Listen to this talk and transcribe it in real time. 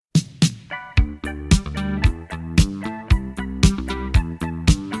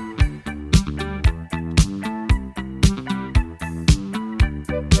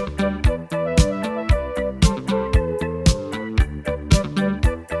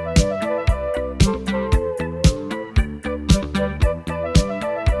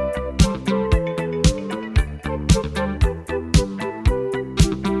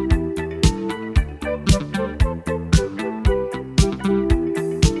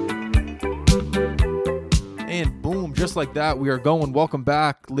just like that, we are going. Welcome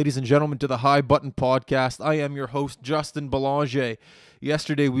back, ladies and gentlemen, to the High Button Podcast. I am your host, Justin Belanger.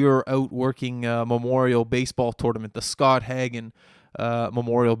 Yesterday, we were out working a Memorial Baseball Tournament, the Scott Hagen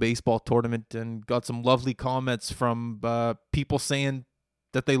Memorial Baseball Tournament, and got some lovely comments from people saying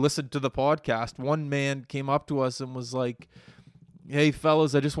that they listened to the podcast. One man came up to us and was like, "Hey,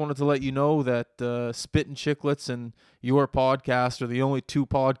 fellas, I just wanted to let you know that Spittin' Chicklets and your podcast are the only two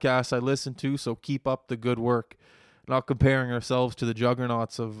podcasts I listen to, so keep up the good work." Not comparing ourselves to the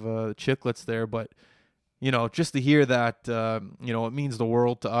juggernauts of Chicklets there, but, you know, just to hear that, it means the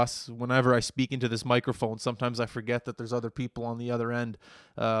world to us. Whenever I speak into this microphone, sometimes I forget that there's other people on the other end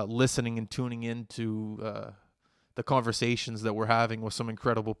listening and tuning into the conversations that we're having with some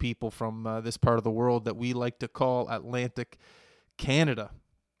incredible people from this part of the world that we like to call Atlantic Canada.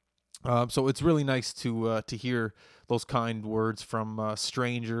 So it's really nice to hear those kind words from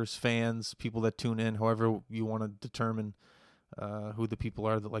strangers, fans, people that tune in, however you want to determine who the people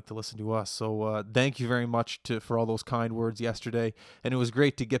are that like to listen to us. So thank you very much for all those kind words yesterday. And it was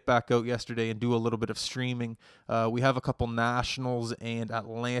great to get back out yesterday and do a little bit of streaming. We have a couple Nationals and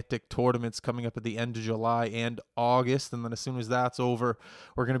Atlantic tournaments coming up at the end of July and August. And then as soon as that's over,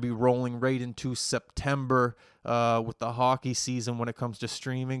 we're going to be rolling right into September with the hockey season when it comes to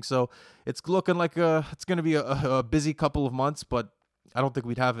streaming. So it's looking like it's going to be a busy couple of months, but I don't think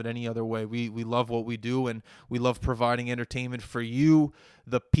we'd have it any other way. We love what we do, and we love providing entertainment for you,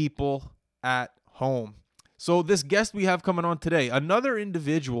 the people at home. So this guest we have coming on today, another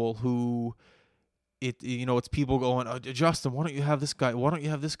individual who, it's people going, "Oh, Justin, why don't you have this guy? Why don't you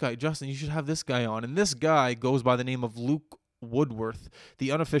have this guy? Justin, you should have this guy on." And this guy goes by the name of Luke Woodworth,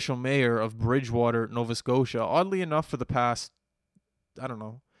 the unofficial mayor of Bridgewater, Nova Scotia. Oddly enough, for the past,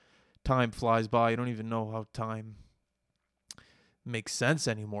 time flies by. I don't even know how time makes sense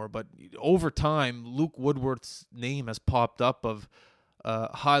anymore, but over time, Luke Woodworth's name has popped up of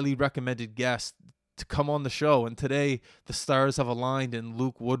highly recommended guests to come on the show, and today the stars have aligned, and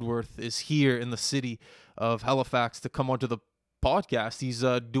Luke Woodworth is here in the city of Halifax to come onto the podcast. He's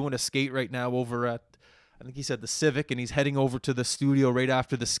doing a skate right now over at, I think he said, the Civic, and he's heading over to the studio right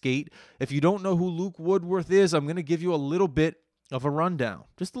after the skate. If you don't know who Luke Woodworth is, I'm going to give you a little bit of a rundown,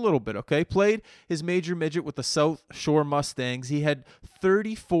 just a little bit, okay? Played his major midget with the South Shore Mustangs. He had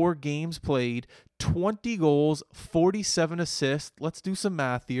 34 games played, 20 goals, 47 assists. Let's do some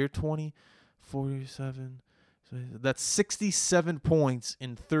math here. 20, 47. That's 67 points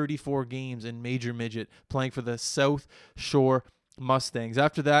in 34 games in major midget, playing for the South Shore Mustangs.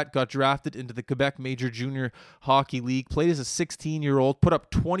 After that, got drafted into the Quebec Major Junior Hockey League. Played as a 16-year-old, put up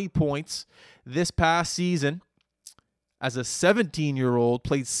 20 points this past season. As a 17-year-old,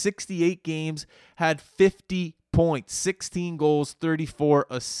 played 68 games, had 50 points, 16 goals, 34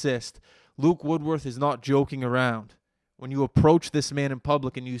 assists. Luke Woodworth is not joking around. When you approach this man in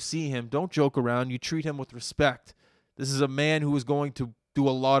public and you see him, don't joke around. You treat him with respect. This is a man who is going to do a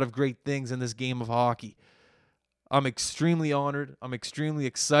lot of great things in this game of hockey. I'm extremely honored. I'm extremely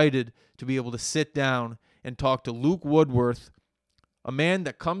excited to be able to sit down and talk to Luke Woodworth, a man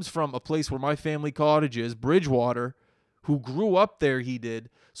that comes from a place where my family cottage is, Bridgewater, who grew up there, he did.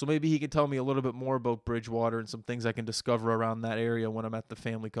 So maybe he can tell me a little bit more about Bridgewater and some things I can discover around that area when I'm at the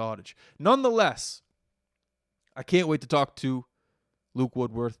family cottage. Nonetheless, I can't wait to talk to Luke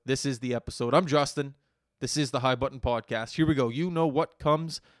Woodworth. This is the episode. I'm Justin. This is the High Button Podcast. Here we go. You know what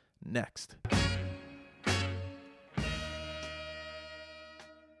comes next.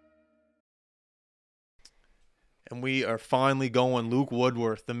 And we are finally going. Luke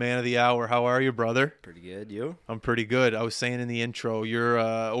Woodworth, the man of the hour. How are you, brother? Pretty good. You? I'm pretty good. I was saying in the intro, you're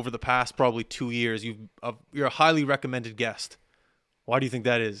over the past probably 2 years, you're a highly recommended guest. Why do you think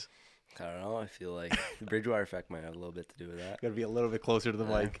that is? I don't know. I feel like the Bridgewater effect might have a little bit to do with that. Got to be a little bit closer to the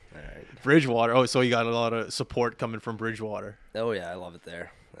mic. All right. Bridgewater. Oh, so you got a lot of support coming from Bridgewater. Oh yeah, I love it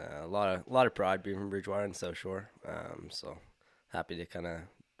there. A lot of pride being from Bridgewater and South Shore. So happy to kind of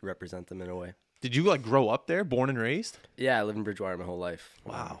represent them in a way. Did you grow up there, born and raised? Yeah, I lived in Bridgewater my whole life.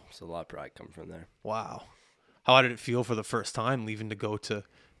 Wow. So a lot of pride coming from there. Wow. How did it feel for the first time leaving to go to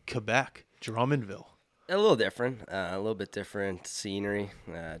Quebec, Drummondville? A little different, a little bit different scenery.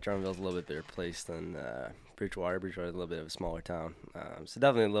 Drummondville's a little bit better place than Bridgewater. Bridgewater's a little bit of a smaller town. So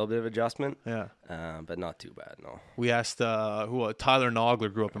definitely a little bit of adjustment. Yeah. But not too bad, no. We asked Tyler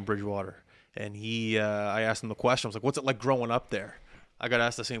Nogler grew up in Bridgewater, and I asked him the question. I was like, what's it like growing up there? I got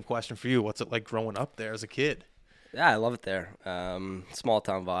asked the same question for you. What's it like growing up there as a kid? Yeah, I love it there. Small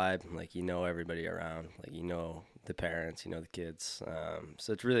town vibe. Everybody around. The parents, the kids.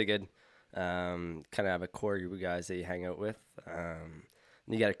 So it's really good. Kind of have a core group of guys that you hang out with.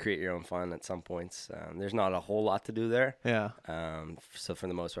 you got to create your own fun at some points. There's not a whole lot to do there. Yeah. So for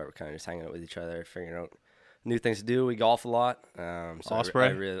the most part, we're kind of just hanging out with each other, figuring out new things to do. We golf a lot. So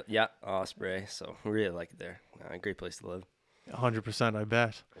Osprey? Osprey. So we really like it there. Great place to live. 100%, I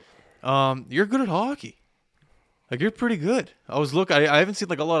bet. You're good at hockey. Like, you're pretty good. I haven't seen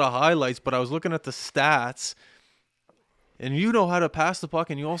like a lot of highlights, but I was looking at the stats, and you know how to pass the puck,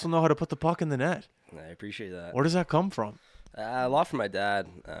 and you also know how to put the puck in the net. I appreciate that. Where does that come from? A lot from my dad.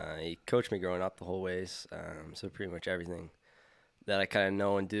 He coached me growing up the whole ways. So pretty much everything that I kind of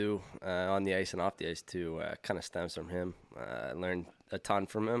know and do on the ice and off the ice too kind of stems from him. I learned a ton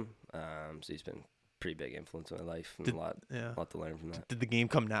from him. So he's been a pretty big influence in my life, and a lot to learn from that. Did the game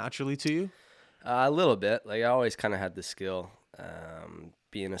come naturally to you? A little bit. Like, I always kind of had the skill.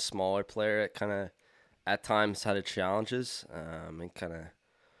 Being a smaller player, it kind of at times had its challenges, and kind of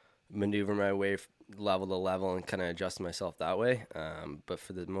maneuver my way level to level and kind of adjust myself that way. But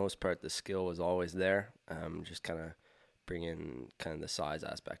for the most part, the skill was always there. Just kind of bring in kind of the size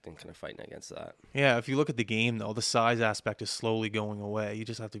aspect and kind of fighting against that. Yeah, if you look at the game, though, the size aspect is slowly going away. You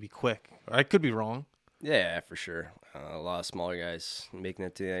just have to be quick. I could be wrong. Yeah, for sure. A lot of smaller guys making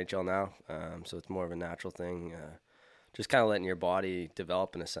it to the NHL now, so it's more of a natural thing. Just kind of letting your body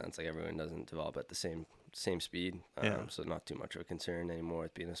develop in a sense. Like, everyone doesn't develop at the same speed, so not too much of a concern anymore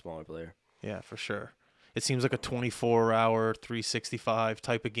with being a smaller player. Yeah, for sure. It seems like a 24-hour, 365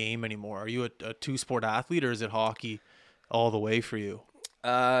 type of game anymore. Are you a two-sport athlete, or is it hockey all the way for you?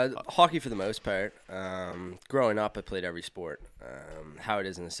 Hockey for the most part. Growing up, I played every sport. How it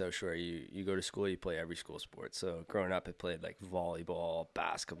is in the South Shore, you go to school, you play every school sport. So growing up, I played like volleyball,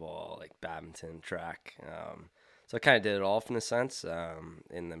 basketball, like badminton, track. So I kind of did it all in a sense.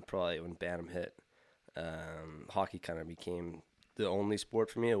 And then probably when Bantam hit, hockey kind of became the only sport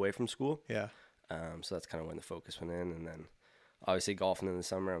for me away from school. Yeah. So that's kind of when the focus went in. And then obviously golfing in the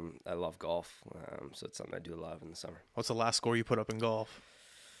summer. I love golf. So it's something I do love in the summer. What's the last score you put up in golf?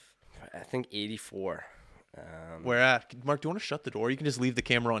 I think 84. Where at? Mark, do you want to shut the door? You can just leave the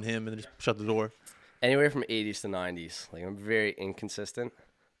camera on him and then just shut the door. Anywhere from 80s to 90s. Like, I'm very inconsistent.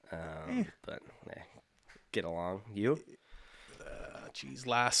 But get along. You?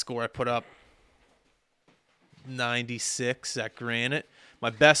 Last score I put up 96 at Granite. My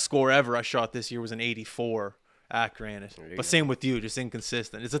best score ever I shot this year was an 84 at Granite. But same with you, just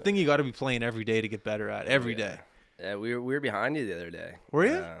inconsistent. It's a thing you got to be playing every day to get better at. Every day. Yeah, we were behind you the other day. Were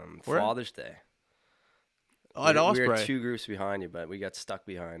you? Father's Day. At Osprey. We were 2 groups behind you, but we got stuck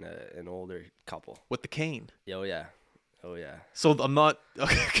behind an older couple. With the cane. Oh, yeah. So I'm not...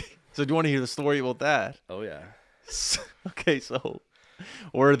 Okay. So do you want to hear the story about that? Oh, yeah. Okay, so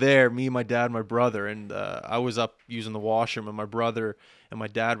we're there, me, my dad, my brother, and I was up using the washroom, and my brother and my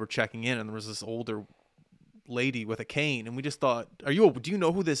dad were checking in, and there was this older lady with a cane, and we just thought, do you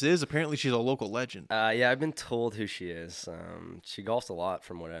know who this is? Apparently she's a local legend. Yeah, I've been told who she is. She golfs a lot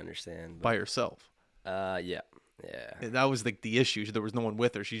from what I understand. By herself. Yeah. And that was like the issue. There was no one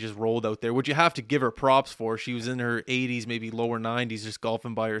with her. She just rolled out there, which you have to give her props for. She was in her 80s, maybe lower 90s, just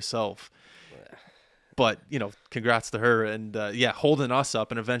golfing by herself. Yeah. But, congrats to her. And, holding us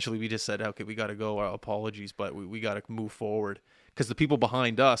up. And eventually we just said, okay, we got to go. Our apologies, but we got to move forward. Because the people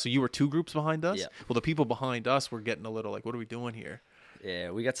behind us, so you were 2 groups behind us? Yeah. Well, the people behind us were getting a little like, what are we doing here?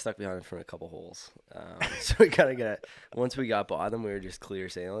 Yeah, we got stuck behind from a couple holes. So we got to once we got by them, we were just clear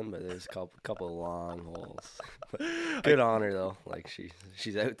sailing, but there's a couple of long holes. But good on her, though. Like,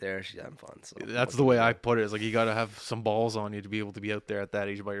 she's out there, she's having fun. So that's the way I put it. It's like, you got to have some balls on you to be able to be out there at that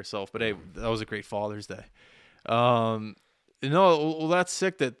age by yourself. But hey, that was a great Father's Day. Well, that's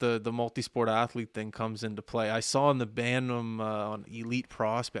sick that the multi-sport athlete thing comes into play. I saw in the Bantam on Elite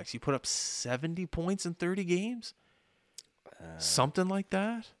Prospects, you put up 70 points in 30 games? Something like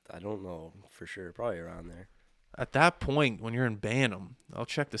that? I don't know for sure. Probably around there. At that point, when you're in Bantam, I'll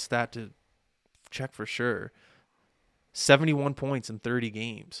check the stat to check for sure. 71 points in 30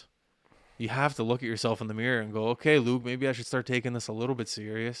 games. You have to look at yourself in the mirror and go, okay, Luke, maybe I should start taking this a little bit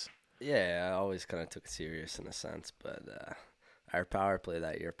serious. Yeah, I always kind of took it serious in a sense, but our power play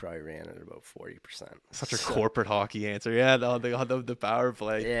that year probably ran at about 40%. Such a corporate hockey answer. Yeah, no, they got the power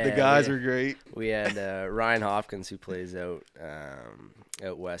play. Yeah, the guys were great. We had Ryan Hopkins, who plays out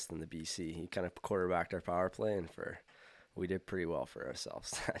west in the BC. He kind of quarterbacked our power play, and we did pretty well for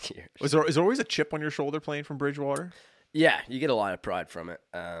ourselves that year. Is there always a chip on your shoulder playing from Bridgewater? Yeah, you get a lot of pride from it.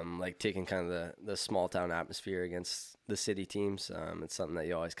 Like taking kind of the small town atmosphere against the city teams. It's something that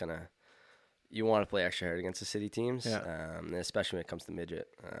you always kind of you want to play extra hard against the city teams, and especially when it comes to midget.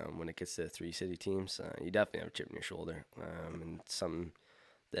 When it gets to 3 city teams, you definitely have a chip on your shoulder, and something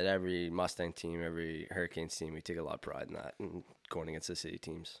that every Mustang team, every Hurricanes team, we take a lot of pride in that and going against the city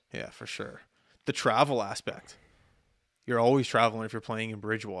teams. Yeah, for sure. The travel aspect. You're always traveling if you're playing in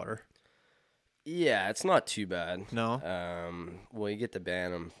Bridgewater. Yeah, it's not too bad. No? Well, you get to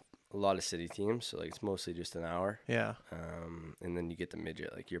Bantam, a lot of city teams, so like it's mostly just an hour. Yeah. And then you get the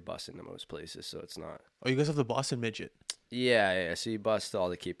midget, like you're busing to most places, so it's not. Oh, you guys have the Boston midget. Yeah. So you bus to all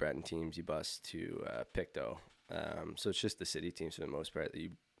the Cape Breton teams, you bus to Pictou. So it's just the city teams for the most part that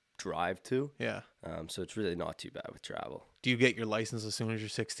you drive to. Yeah. So it's really not too bad with travel. Do you get your license as soon as you're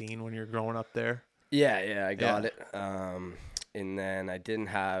 16 when you're growing up there? Yeah, I got it. And then I didn't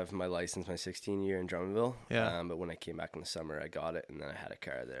have my license my 16 year in Drummondville. Yeah. But when I came back in the summer, I got it, and then I had a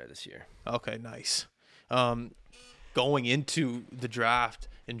car there this year. Okay, nice. Going into the draft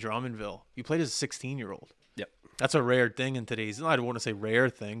in Drummondville, you played as a 16-year-old. Yep. That's a rare thing in today's. I don't want to say rare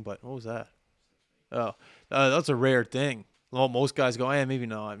thing, but what was that? Oh, that's a rare thing. Well, most guys go, maybe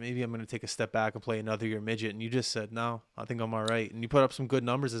not. Maybe I'm going to take a step back and play another year midget. And you just said, no, I think I'm all right. And you put up some good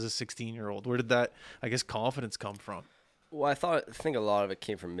numbers as a 16-year-old. Where did that, I guess, confidence come from? Well, I think a lot of it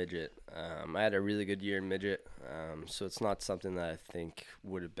came from midget. I had a really good year in midget, so it's not something that I think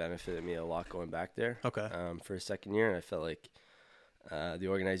would have benefited me a lot going back there. Okay. For a second year, and I felt like the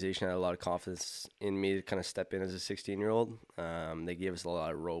organization had a lot of confidence in me to kind of step in as a 16-year-old. They gave us a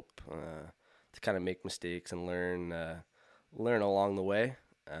lot of rope to kind of make mistakes and learn along the way.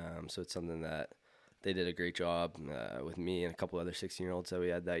 So it's something that they did a great job with me and a couple other 16-year-olds that we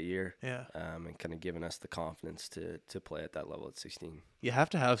had that year. Yeah. And kind of giving us the confidence to play at that level at 16. You have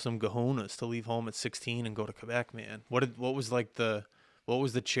to have some cojones to leave home at 16 and go to Quebec, man. What was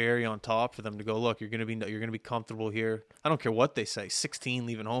the cherry on top for them to go, look, you're gonna be comfortable here. I don't care what they say. 16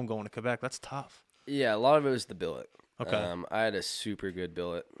 leaving home going to Quebec, that's tough. Yeah, a lot of it was the billet. Okay. I had a super good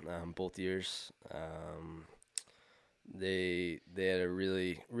billet both years. They had a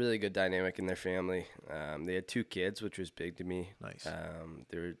really, really good dynamic in their family. They had 2 kids, which was big to me. Nice.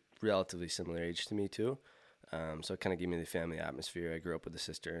 They were relatively similar age to me too. So it kind of gave me the family atmosphere. I grew up with a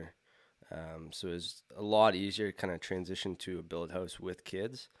sister. So it was a lot easier to kind of transition to a billet house with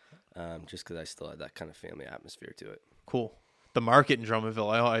kids, just because I still had that kind of family atmosphere to it. Cool. The market in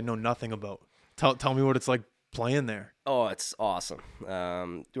Drummondville, I know nothing about. Tell me what it's like playing there. Oh, it's awesome.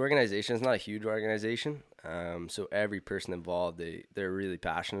 The organization is not a huge organization. So every person involved, they're really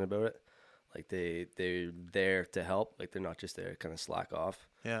passionate about it. Like they're there to help. Like they're not just there to kind of slack off.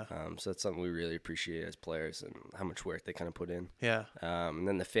 Yeah. So that's something we really appreciate as players and how much work they kind of put in. Yeah. And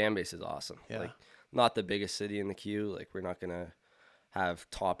then the fan base is awesome. Yeah. Like not the biggest city in the queue. Like we're not gonna have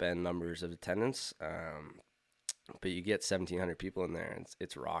top end numbers of attendance. But you get 1,700 people in there, and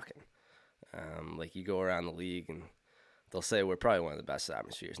it's rocking. Like you go around the league and they'll say we're probably one of the best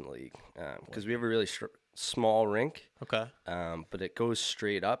atmospheres in the league because we have a really small rink. Okay. But it goes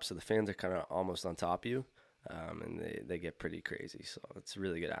straight up, so the fans are kind of almost on top of you, and they get pretty crazy. So it's a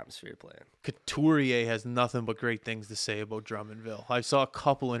really good atmosphere playing. Couturier has nothing but great things to say about Drummondville. I saw a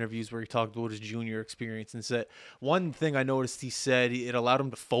couple interviews where he talked about his junior experience and said one thing I noticed he said it allowed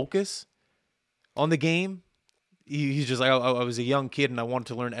him to focus on the game. He's just like, I was a young kid and I wanted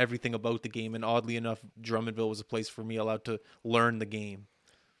to learn everything about the game. And oddly enough, Drummondville was a place for me allowed to learn the game.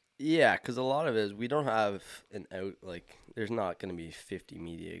 Yeah, because a lot of it is we don't have an out, like there's not going to be 50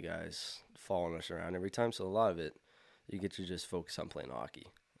 media guys following us around every time. So a lot of it, you get to just focus on playing hockey.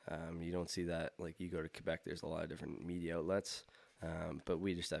 You don't see that, like you go to Quebec, there's a lot of different media outlets. But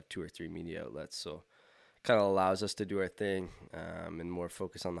we just have 2 or 3 media outlets. So it kind of allows us to do our thing and more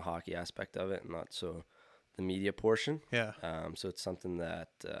focus on the hockey aspect of it and not so the media portion. Yeah. So it's something that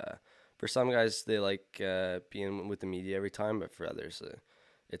for some guys they like being with the media every time, but for others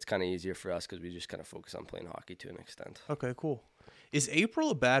it's kind of easier for us because we just kind of focus on playing hockey to an extent. Okay, cool. Is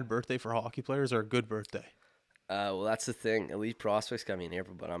April a bad birthday for hockey players or a good birthday? Well, that's the thing. Elite Prospects got me in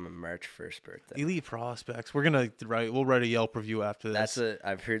April, but I'm a March 1st birthday. Elite Prospects. We'll write a Yelp review after this.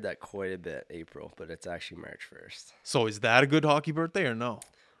 I've heard that quite a bit, April, but it's actually March 1st. So is that a good hockey birthday or no?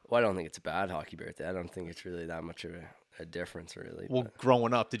 Well, I don't think it's a bad hockey birthday. I don't think it's really that much of a difference, really. Well,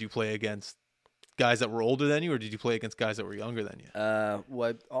 growing up, did you play against guys that were older than you, or did you play against guys that were younger than you?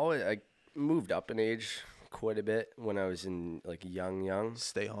 Well, I moved up in age quite a bit when I was in like young.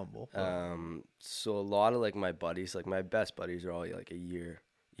 Stay humble. So a lot of like my buddies, like my best buddies, are all like a year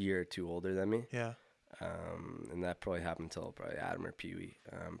or 2 older than me. Yeah. And that probably happened until probably Adam or Pee Wee.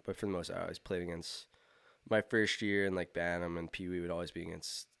 But for the most part, I always played against my first year in like Bantam, and Pee Wee would always be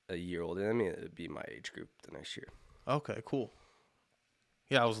against a year older than me. It would be my age group the next year. Okay, cool.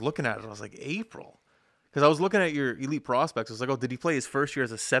 Yeah, I was looking at it. I was like, April. Because I was looking at your Elite Prospects. I was like, oh, did he play his first year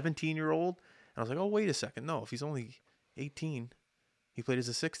as a 17-year-old? And I was like, oh, wait a second. No, if he's only 18, He played as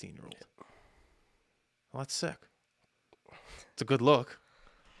a 16-year-old. Well, that's sick. It's a good look.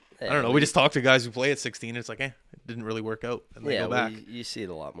 I don't know. We just talk to guys who play at 16. And it's like, it didn't really work out, and they go back. You see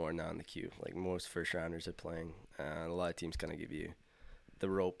it a lot more now in the queue. Like most first rounders are playing. A lot of teams kind of give you the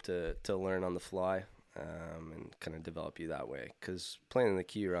rope to learn on the fly, and kind of develop you that way. Because playing in the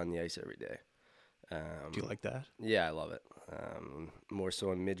queue, you're on the ice every day. Do you like that? Yeah, I love it. More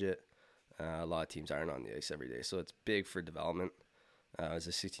so in midget. A lot of teams aren't on the ice every day, so it's big for development. As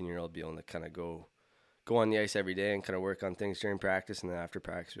a 16-year-old, be able to kind of go on the ice every day and kind of work on things during practice, and then after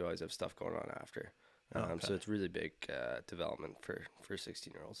practice, we always have stuff going on after. So it's really big development for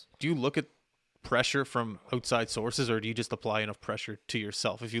 16-year-olds. Do you look at pressure from outside sources, or do you just apply enough pressure to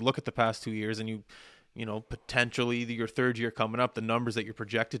yourself? If you look at the past 2 years and you know, potentially your third year coming up, the numbers that you're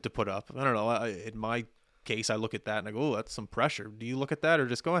projected to put up, I don't know. In my case, I look at that and I go, oh, that's some pressure. Do you look at that, or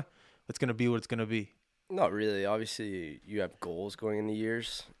just go, it's going to be what it's going to be? Not really. Obviously, you have goals going in the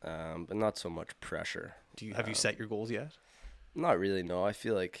years, but not so much pressure. Have you set your goals yet? Not really, no. I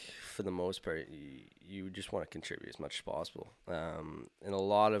feel like for the most part, you just want to contribute as much as possible. And a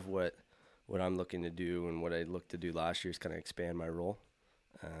lot of what I'm looking to do and what I looked to do last year is kind of expand my role.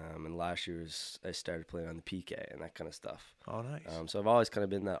 And last year I started playing on the PK and that kind of stuff. Oh, nice. So I've always kind of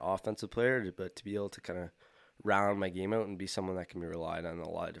been that offensive player, but to be able to kind of round my game out and be someone that can be relied on in a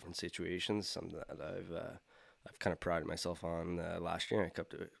lot of different situations, something that I've kind of prided myself on last year, and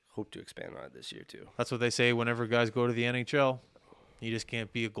I hope to expand on it this year too. That's what they say whenever guys go to the NHL. You just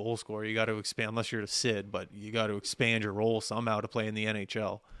can't be a goal scorer. You got to expand, unless you're a Sid, but you got to expand your role somehow to play in the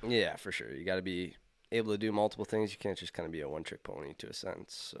NHL. Yeah, for sure. You got to be able to do multiple things. You can't just kind of be a one-trick pony to a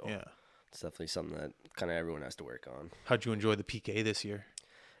sense. So yeah, it's definitely something that kind of everyone has to work on. How'd you enjoy the PK this year?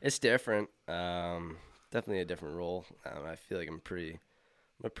 It's different. Definitely a different role. I feel like I'm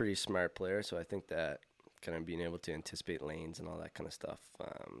a pretty smart player, so I think that kind of being able to anticipate lanes and all that kind of stuff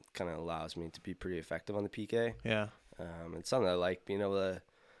kind of allows me to be pretty effective on the PK. Yeah. It's something I like. Being able to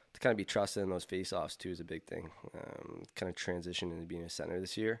kind of be trusted in those face-offs too is a big thing. Kind of transition into being a center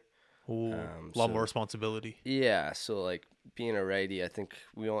this year. Ooh, a lot more responsibility. Yeah, so like being a righty, I think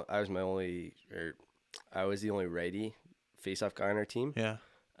I was the only righty face-off guy on our team. Yeah.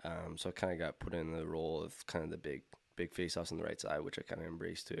 So I kind of got put in the role of kind of the big face-offs on the right side, which I kind of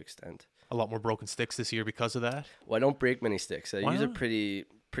embraced to an extent. A lot more broken sticks this year because of that? Well, I don't break many sticks. I use a pretty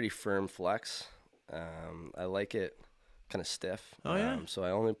firm flex. I like it kind of stiff. Oh, yeah? So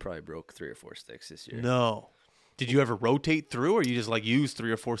I only probably broke 3 or 4 sticks this year. No. Did you ever rotate through, or you just like use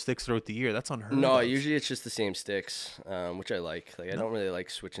 3 or 4 sticks throughout the year? That's unheard of. No, usually it's just the same sticks, which I like. I don't really like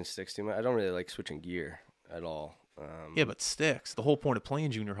switching sticks too much. I don't really like switching gear at all. Yeah, but sticks. The whole point of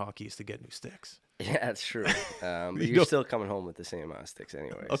playing junior hockey is to get new sticks. Yeah, that's true. But you're still coming home with the same amount of sticks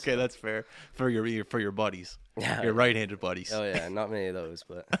anyway. Okay, so. That's fair for your buddies. Yeah, your right-handed buddies. Oh yeah, not many of those,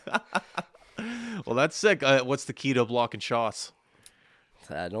 but. Well, that's sick. What's the key to blocking shots?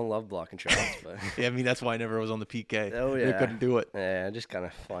 I don't love blocking shots, but yeah, I mean that's why I never was on the PK. Oh yeah, I couldn't do it. Yeah, I just kind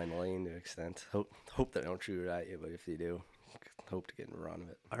of find the lane to an extent. Hope they don't shoot it at you, but if they do, hope to get in a run of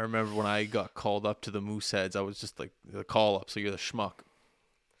it. I remember when I got called up to the Mooseheads, I was just like the call up, so you're the schmuck.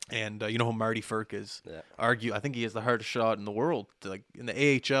 And you know who Marty Firk is? Yeah. I think he has the hardest shot in the world. Like in the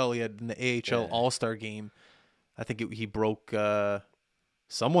AHL, he had in the AHL All-Star game. I think he broke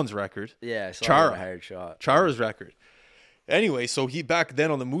someone's record. Yeah, Chara. A hard shot. Chara's record. Anyway, so he back then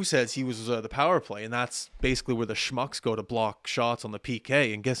on the Mooseheads, he was the power play, and that's basically where the schmucks go to block shots on the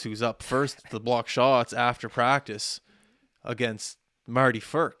PK. And guess who's up first to block shots after practice against Marty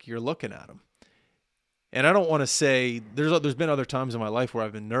Firk? You're looking at him. And I don't want to say there's been other times in my life where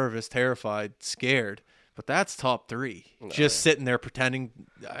I've been nervous, terrified, scared, but that's top 3. No, just sitting there pretending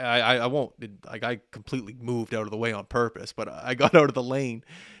I won't. I completely moved out of the way on purpose, but I got out of the lane.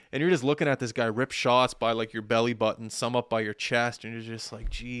 And you're just looking at this guy rip shots by like your belly button, some up by your chest, and you're just like,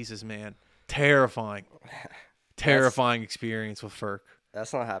 Jesus, man, terrifying experience with Firk.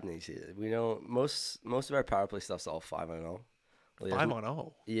 That's not happening. We know most of our power play stuff's all 5-on-0.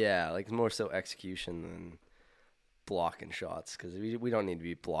 5-on-0. Yeah, like more so execution than blocking shots, because we don't need to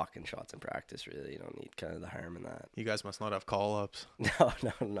be blocking shots in practice. Really, you don't need kind of the harm in that. You guys must not have call ups. No,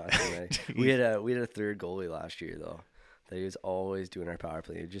 not too many. we had a third goalie last year though. That he was always doing our power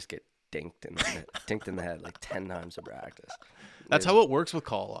play. He'd just get dinked in the head like 10 times a practice. That's how it works with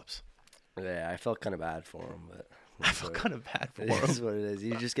call-ups. Yeah, I felt kind of bad for him, but I felt kind of bad for him. That's what it is.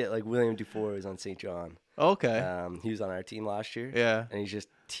 You just get like William Dufour, who's on St. John. Okay. He was on our team last year. Yeah. And he's just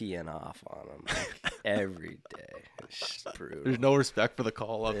teeing off on him like, every day. It's just brutal. There's no respect for the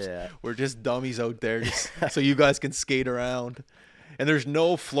call-ups. Yeah. We're just dummies out there just so you guys can skate around. And there's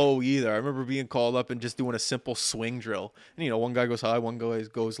no flow either. I remember being called up and just doing a simple swing drill. And, one guy goes high, one guy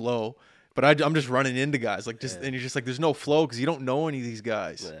goes low. But I'm just running into guys and you're just like, there's no flow because you don't know any of these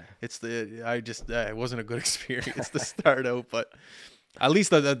guys. Yeah. It wasn't a good experience to start out, but at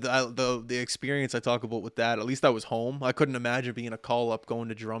least the experience I talk about with that, at least I was home. I couldn't imagine being a call up going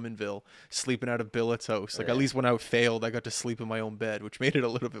to Drummondville, sleeping at a billet's house. Like at least when I failed, I got to sleep in my own bed, which made it a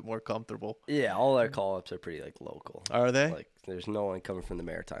little bit more comfortable. Yeah, all our call ups are pretty like local. Are they? Like there's no one coming from the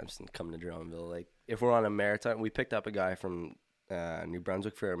Maritimes and coming to Drummondville. Like if we're on a Maritime, we picked up a guy from New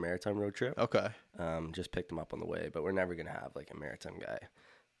Brunswick for a Maritime road trip. Okay. Just picked him up on the way, but we're never gonna have like a Maritime guy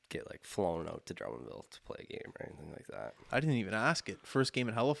get like flown out to Drummondville to play a game or anything like that. I didn't even ask it. First game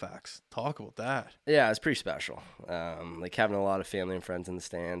in Halifax. Talk about that. Yeah, it's pretty special. Like having a lot of family and friends in the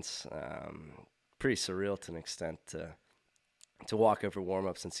stands. Pretty surreal to an extent to walk out for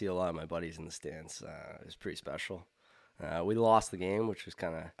warm-ups and see a lot of my buddies in the stands. It was pretty special. We lost the game, which was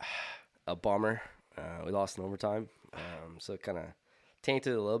kind of a bummer. We lost in overtime, so it kind of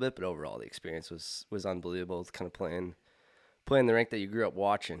tainted it a little bit. But overall, the experience was unbelievable. It's kind of playing the rink that you grew up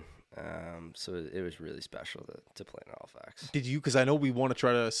watching. So it was really special to play in Halifax. Did you? Because I know we want to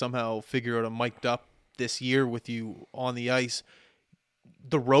try to somehow figure out a mic'd up this year with you on the ice.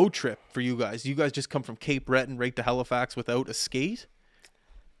 The road trip for you guys. Do you guys just come from Cape Breton right to Halifax without a skate?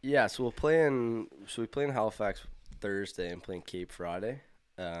 Yeah, so we play in Halifax Thursday and play in Cape Friday.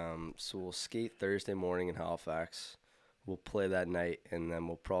 So we'll skate Thursday morning in Halifax. We'll play that night, and then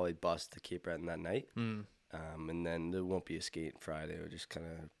we'll probably bus to Cape Breton that night. And then there won't be a skate Friday. We'll just kind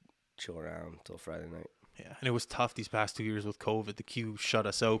of chill around until Friday night. Yeah, and it was tough these past 2 years with COVID. The Q shut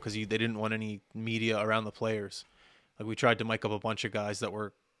us out because they didn't want any media around the players. Like we tried to mic up a bunch of guys that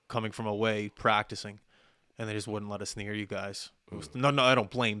were coming from away practicing, and they just wouldn't let us near you guys. It was, no, I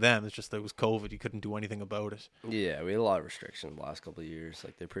don't blame them. It's just that it was COVID. You couldn't do anything about it. Yeah, we had a lot of restrictions the last couple of years.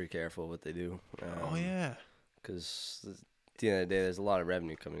 Like they're pretty careful what they do. Oh yeah, because at the end of the day, there's a lot of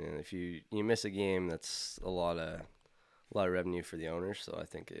revenue coming in. If you miss a game, that's a lot of revenue for the owners. So I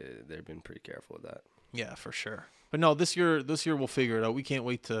think they've been pretty careful with that. Yeah, for sure. But no, this year we'll figure it out. We can't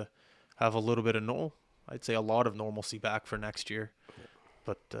wait to have a little bit of I'd say a lot of normalcy back for next year. Yeah.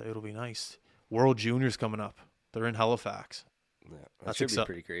 But it'll be nice. World Juniors coming up. They're in Halifax. Yeah, that should be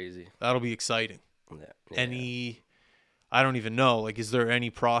pretty crazy. That'll be exciting. Yeah. I don't even know. Like, is there any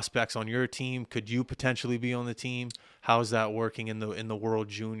prospects on your team? Could you potentially be on the team? How's that working in the World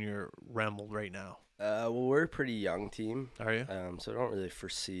Junior realm right now? Well, we're a pretty young team. Are you? So I don't really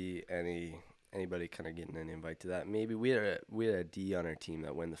foresee anybody kind of getting an invite to that. Maybe we had a D on our team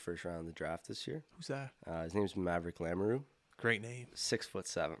that won the first round of the draft this year. Who's that? His name's Maverick Lamoureux. Great name.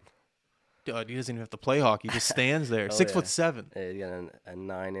 6'7". God, he doesn't even have to play hockey. He just stands there. 6'7". Yeah, he got a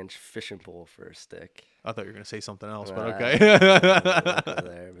 9-inch fishing pole for a stick. I thought you were gonna say something else, but okay.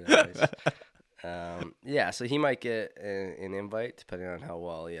 Yeah, so he might get an invite depending on how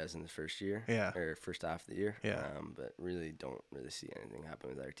well he has in the first year. Yeah. Or first half of the year. Yeah. But really don't see anything happen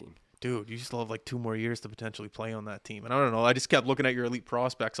with our team. Dude, you still have like 2 more years to potentially play on that team. And I don't know. I just kept looking at your elite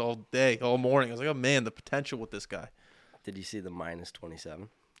prospects all day, all morning. I was like, oh man, the potential with this guy. Did you see the -27?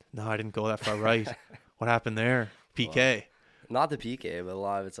 No, I didn't go that far right. What happened there? PK. Well, not the PK, but a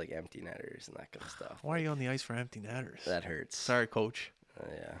lot of it's like empty netters and that kind of stuff. Why are you on the ice for empty netters? That hurts. Sorry, coach.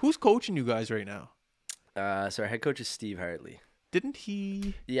 Yeah. Who's coaching you guys right now? So our head coach is Steve Hartley. Didn't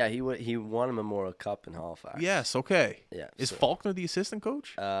he? Yeah, he won a Memorial Cup in Halifax. Yes, okay. Yeah. Is Faulkner the assistant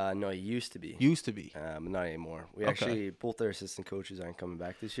coach? No, he used to be. But not anymore. We actually, both our assistant coaches aren't coming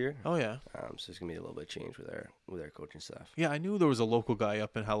back this year. Oh yeah. So there's gonna be a little bit of change with our coaching staff. Yeah, I knew there was a local guy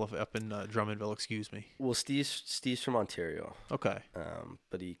up in Drummondville. Excuse me. Well, Steve's from Ontario. Okay.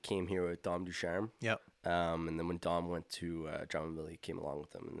 But he came here with Dom Ducharme. Yeah. And then when Dom went to Drummondville, he came along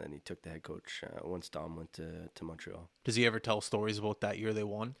with him, and then he took the head coach once Dom went to Montreal. Does he ever tell stories about that year they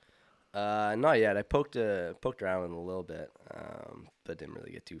won? Not yet. I poked around him a little bit, but didn't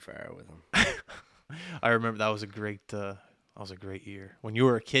really get too far with him. I remember that was a great year. When you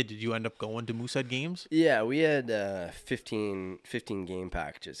were a kid, did you end up going to Moosehead games? Yeah, we had 15 game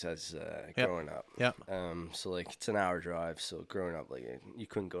packages as growing up. Yeah. So like it's an hour drive. So growing up, like you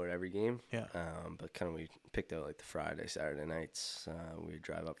couldn't go to every game. Yeah. But kind of we picked out like the Friday, Saturday nights. We would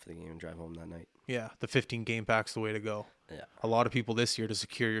drive up for the game and drive home that night. Yeah, the 15 game pack's the way to go. Yeah. A lot of people this year to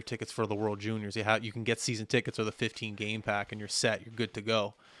secure your tickets for the World Juniors, you can get season tickets or the 15 game pack, and you're set. You're good to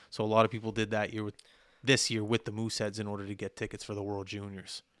go. So a lot of people did that this year with the Mooseheads in order to get tickets for the World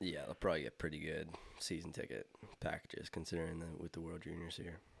Juniors. Yeah, they'll probably get pretty good season ticket packages considering with the World Juniors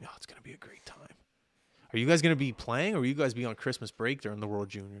here. Yeah, it's going to be a great time. Are you guys going to be playing, or will you guys be on Christmas break during the World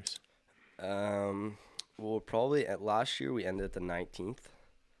Juniors? Well, probably at last year we ended at the 19th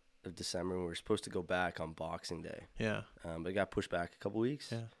of December, and we were supposed to go back on Boxing Day. Yeah. But it got pushed back a couple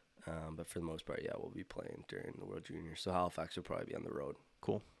weeks. Yeah. But for the most part, yeah, we'll be playing during the World Juniors. So Halifax will probably be on the road.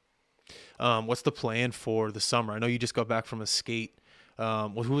 Cool. What's the plan for the summer? I know you just got back from a skate. Who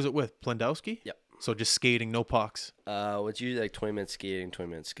was it with? Plendowski? Yep. So just skating, no pucks. It's usually like 20 minutes skating, 20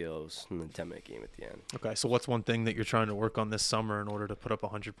 minutes skills, and then 10-minute game at the end. Okay, so what's one thing that you're trying to work on this summer in order to put up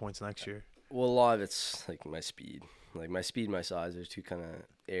 100 points next year? Well, a lot of it's like my speed. Like my speed and my size, there's two kind of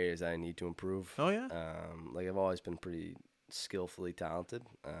areas that I need to improve. Oh, yeah? Like I've always been pretty skillfully talented,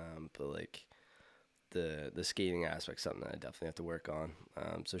 but like the skating aspect, something that I definitely have to work on.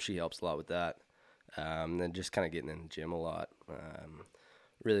 So she helps a lot with that. And then just kind of getting in the gym a lot.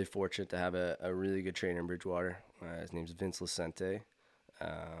 Really fortunate to have a really good trainer in Bridgewater. His name's Vince Lucente.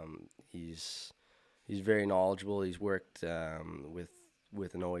 He's very knowledgeable. He's worked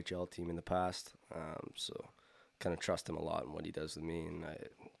with an OHL team in the past, so kind of trust him a lot in what he does with me, and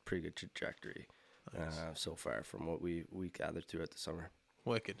pretty good trajectory so far from what we gathered throughout the summer.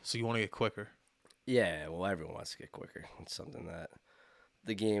 Wicked. So you want to get quicker? Yeah, well, everyone wants to get quicker. It's something that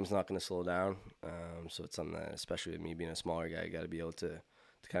the game's not going to slow down, so it's something that, especially with me being a smaller guy, I got to be able to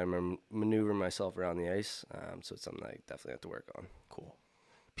kind of maneuver myself around the ice. So it's something I definitely have to work on. Cool.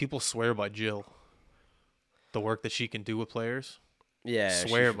 People swear by Jill. The work that she can do with players. Yeah,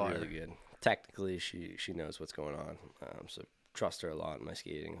 swear she's by really her. good. Technically, she knows what's going on. So trust her a lot in my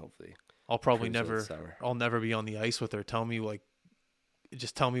skating. Hopefully, I'll probably improves it this summer. I'll never be on the ice with her. Tell me what,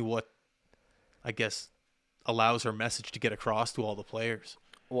 I guess, allows her message to get across to all the players.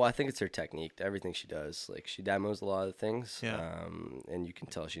 Well, I think it's her technique. Everything she does, like she demos a lot of things, Yeah. and you can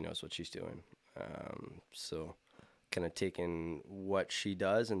tell she knows what she's doing. So kind of taking what she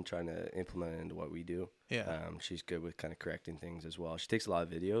does and trying to implement it into what we do. Yeah. She's good with kind of correcting things as well. She takes a lot of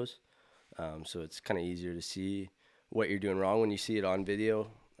videos, so it's kind of easier to see what you're doing wrong when you see it on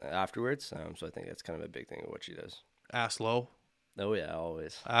video afterwards. So I think that's kind of a big thing of what she does. Ass low. Oh yeah,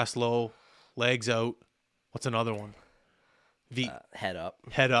 always. Ass low. Legs out. What's another one? Head up.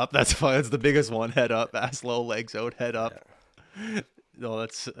 Head up. That's fine. That's the biggest one. Head up. Ass low. Legs out. Head up. Yeah. No,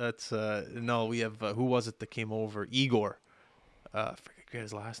 no. We have who was it that came over? Igor. Forget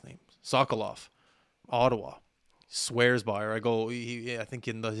his last name. Sokolov. Ottawa. Swears by her. I go. I think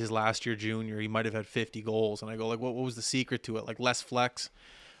in his last year junior, he might have had 50 goals, and I go like, what was the secret to it? Like less flex.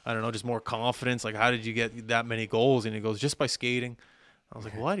 I don't know, just more confidence. Like, how did you get that many goals? And he goes, just by skating. I was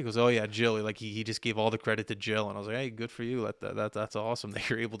like, what? He goes, oh yeah, Jill. Like he just gave all the credit to Jill, and I was like, hey, good for you. That's awesome that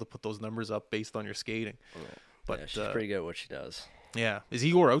you're able to put those numbers up based on your skating. Yeah. But yeah, she's pretty good at what she does. Yeah, is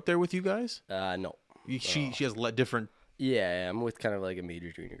Igor out there with you guys? No. She has different. Yeah, I'm with kind of like a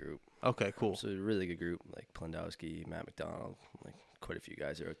major junior group. Okay, cool. So a really good group, like Plendowski, Matt McDonald, like quite a few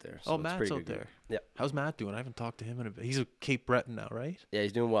guys are out there. So Oh, it's a Matt's pretty out good group. there. Yeah. How's Matt doing? I haven't talked to him in a bit. He's a Cape Breton now, right? Yeah,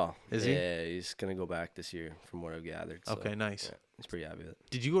 he's doing well. Is he? Yeah, he's gonna go back this year, from what I've gathered. So, Okay, nice. yeah, he's pretty happy with it.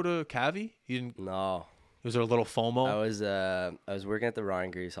 Did you go to Cavi? You didn't. No, Was there a little FOMO I was working at the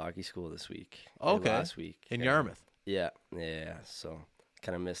Ryan Graves Hockey School this week. Okay. Last week in yeah. Yarmouth? Yeah. So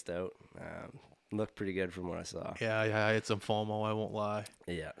kind of missed out. Looked pretty good from what I saw. Yeah, I had some FOMO. I won't lie.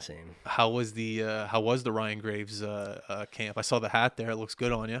 Yeah, same. How was the Ryan Graves camp? I saw the hat there. It looks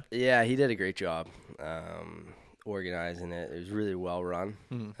good on you. Yeah, he did a great job organizing it. It was really well run,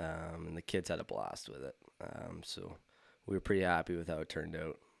 and the kids had a blast with it. So we were pretty happy with how it turned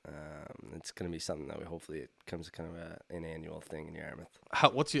out. It's going to be something that hopefully it becomes kind of an annual thing in Yarmouth.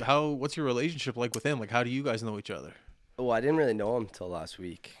 What's your relationship like with him? Like, how do you guys know each other? Well, I didn't really know him till last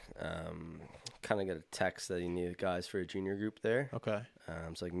week. Kind of got a text that he needed guys for a junior group there. Okay.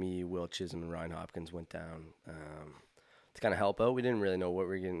 So like me, Will Chisholm, and Ryan Hopkins went down to kind of help out. We didn't really know what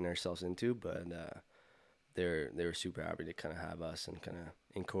we were getting ourselves into, but they were super happy to kind of have us and kind of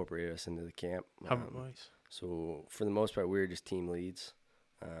incorporate us into the camp. How nice. So for the most part, we were just team leads.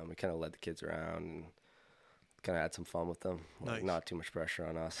 We kind of led the kids around and kind of had some fun with them. Nice. Like, not too much pressure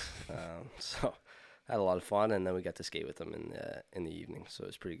on us. So had a lot of fun, and then we got to skate with them in the evening. So it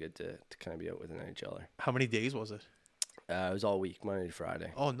was pretty good to kind of be out with an NHLer. How many days was it? It was all week, Monday to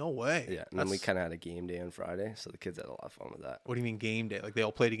Friday. Oh, no way. Yeah, and then we kind of had a game day on Friday, so the kids had a lot of fun with that. What do you mean game day? Like they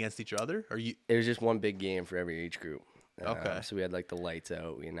all played against each other? Or you? It was just one big game for every age group. Okay. So we had like the lights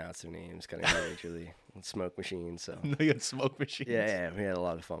out. We announced their names kind of individually. And smoke machines. So No, you had smoke machines. yeah, we had a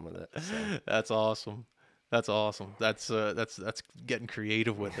lot of fun with it. So. That's awesome. That's getting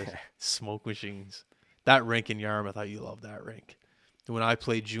creative with it. Smoke machines. That rink in Yarmouth, you love that rink. When I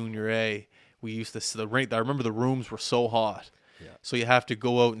played junior A, we used to the rink. I remember the rooms were so hot. Yeah. So you have to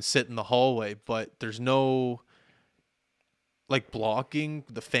go out and sit in the hallway, but there's no like blocking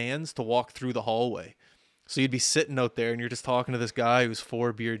the fans to walk through the hallway. So you'd be sitting out there and you're just talking to this guy who's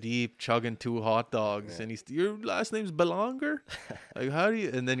 4 beer deep, chugging 2 hot dogs, and your last name's Belonger? Like, how do you?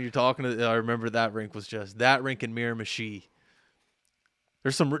 And then you're talking to. I remember that rink was just that rink in Miramichi.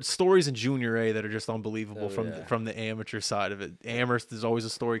 There's some stories in Junior A that are just unbelievable from the amateur side of it. Amherst, there's always a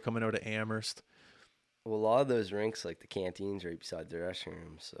story coming out of Amherst. Well, a lot of those rinks, like the canteens, right beside the dressing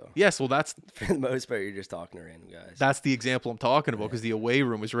room. So yes, well, that's for the most part, you're just talking to random guys. That's the example I'm talking about because the away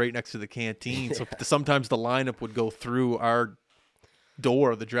room was right next to the canteen. So sometimes the lineup would go through our door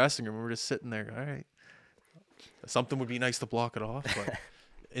of the dressing room. We were just sitting there. All right, something would be nice to block it off. But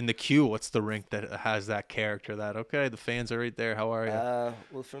in the queue, what's the rink that has that character? That okay, the fans are right there. How are you?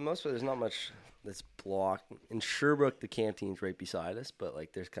 Well, for the most part, there's not much that's blocked. In Sherbrooke, the canteen's right beside us, but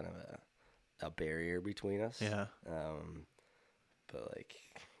like there's kind of a barrier between us. Yeah. But like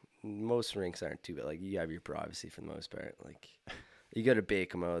most rinks aren't too bad. Like you have your privacy for the most part. Like you go to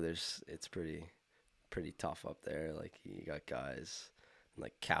Bakemo, it's pretty tough up there. Like you got guys in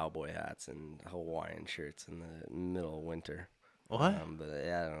like cowboy hats and Hawaiian shirts in the middle of winter. What? But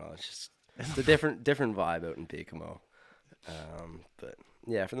yeah, I don't know. It's a different vibe out in Bakemo. But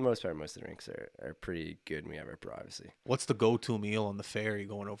yeah, for the most part, most of the rinks are pretty good and we have our privacy. What's the go-to meal on the ferry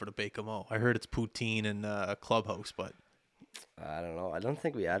going over to Bakemo? I heard it's poutine and Clubhouse, but I don't know. I don't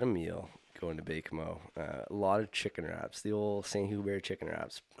think we had a meal going to Bakemo. A lot of chicken wraps. The old Saint Hubert chicken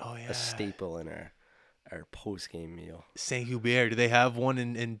wraps. Oh yeah, a staple in our post-game meal. Saint Hubert. Do they have one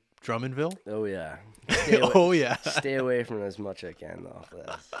in Drummondville? Oh yeah. Stay away from it as much as I can though.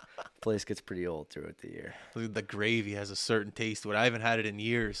 This place gets pretty old throughout the year. The gravy has a certain taste to it. I haven't had it in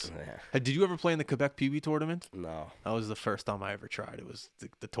years. Yeah. Did you ever play in the Quebec PB tournament? No. That was the first time I ever tried. It was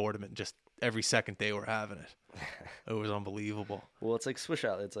the tournament. Just every second day we're having it. It was unbelievable. Well, it's like Swiss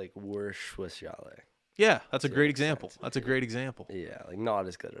chalet. It's like worse Swiss chalet. Yeah, that's a great example. That's a great example. Yeah, like not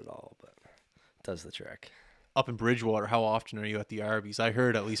as good at all, but it does the trick. Up in Bridgewater, how often are you at the Arby's? I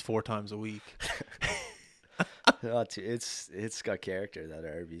heard at least 4 times a week. It's got character, that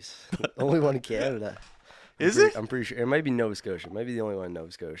Arby's. Only one in Canada. Is it? I'm pretty sure. It might be Nova Scotia. It might be the only one in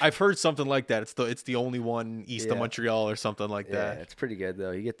Nova Scotia. I've heard something like that. It's the only one east of Montreal or something like that. Yeah, it's pretty good,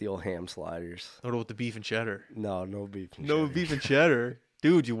 though. You get the old ham sliders. What about the beef and cheddar? No beef and cheddar. No beef and cheddar.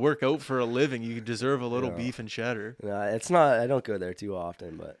 Dude, you work out for a living. You deserve a little beef and cheddar. No, it's not. I don't go there too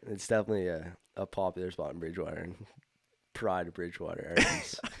often, but it's definitely a popular spot in Bridgewater. And pride of Bridgewater.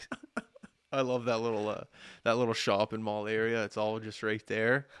 I love that little shopping mall area. It's all just right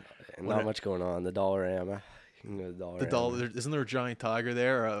there. And not much going on. The Dollarama. You can go to the Dollarama. Isn't there a giant tiger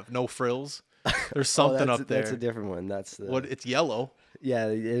there? No frills. There's something up there. That's a different one. That's the. What? It's yellow. Yeah,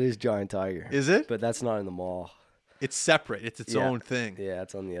 it is giant tiger. Is it? But that's not in the mall. It's separate. It's its own thing. Yeah,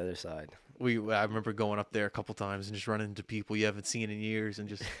 it's on the other side. I remember going up there a couple times and just running into people you haven't seen in years, and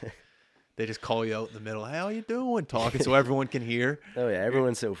just they just call you out in the middle. How you doing? Talking so everyone can hear. Oh yeah,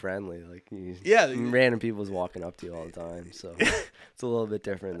 everyone's so friendly. Like random people's walking up to you all the time. So it's a little bit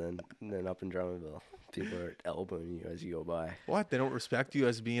different than up in Drummondville. People are elbowing you as you go by. What? They don't respect you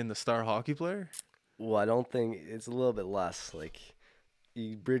as being the star hockey player? Well, I don't think it's a little bit less like.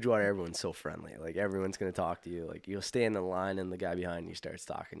 Bridgewater, everyone's so friendly. Like everyone's gonna talk to you. Like you'll stand in line and the guy behind you starts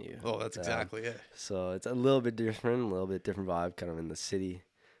talking to you. Oh, that's exactly it. So it's a little bit different, a little bit different vibe, kind of in the city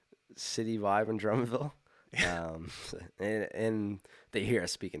vibe in Drummondville. And they hear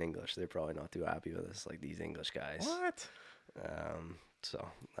us speaking English. They're probably not too happy with us, like these English guys. What? So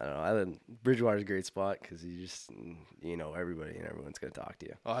I don't know. Bridgewater's a great spot because you know everybody and everyone's gonna talk to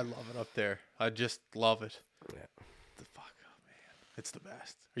you. Oh, I love it up there. I just love it. Yeah. The fuck. It's the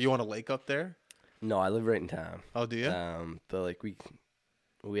best. Are you on a lake up there? No, I live right in town. Oh, do you? But like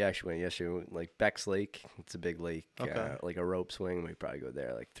we actually went yesterday. Like Beck's Lake, it's a big lake. Okay. Like a rope swing. We probably go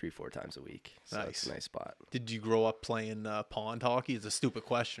there like 3-4 times a week. So nice. It's a nice spot. Did you grow up playing pond hockey? It's a stupid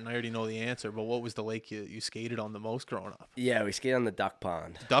question. I already know the answer. But what was the lake you skated on the most growing up? Yeah, we skated on the duck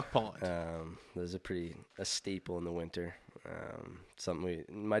pond. Duck pond. There's a staple in the winter.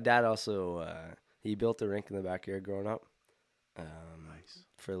 My dad also he built a rink in the backyard growing up. Nice.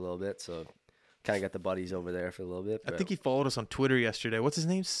 For a little bit, so kind of got the buddies over there for a little bit. I think he followed us on Twitter yesterday. What's his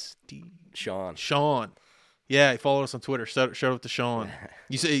name? Sean. Yeah, he followed us on Twitter. Shout out to Sean.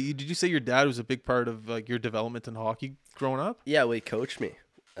 Did you say your dad was a big part of like your development in hockey growing up? Yeah, well, he coached me.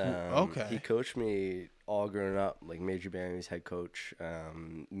 Okay. He coached me all growing up, like major band, he was head coach.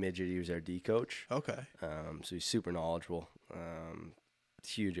 Midget, he was our D coach. Okay. So he's super knowledgeable.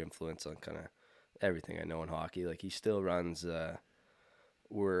 Huge influence on kind of everything I know in hockey. Like he still runs.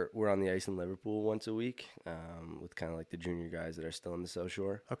 We're on the ice in Liverpool once a week with kind of like the junior guys that are still in the South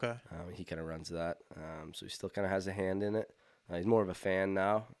Shore. Okay. He kind of runs that. So he still kind of has a hand in it. He's more of a fan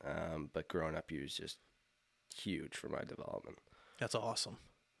now, but growing up he was just huge for my development. That's awesome.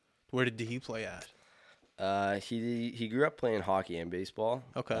 Where did he play at? He grew up playing hockey and baseball.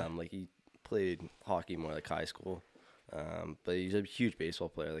 Okay. Like he played hockey more like high school. But he's a huge baseball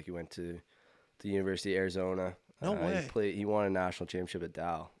player. Like he went to the University of Arizona. No way. He won a national championship at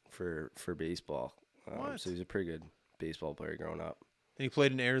Dow for baseball. So he's a pretty good baseball player growing up. And he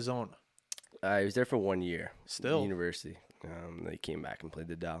played in Arizona. He was there for 1 year. Still. University. Then he came back and played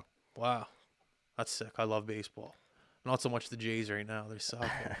the Dow. Wow. That's sick. I love baseball. Not so much the Jays right now. They suck.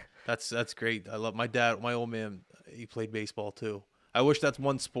 That's great. I love my dad. My old man, he played baseball too. I wish that's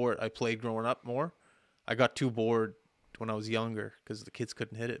one sport I played growing up more. I got too bored when I was younger because the kids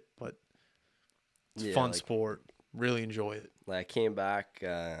couldn't hit it, but it's a fun sport. Really enjoy it. Like I came back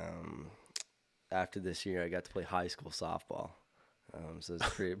after this year. I got to play high school softball. So it's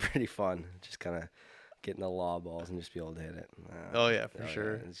pretty fun. Just kind of getting the law balls and just be able to hit it. For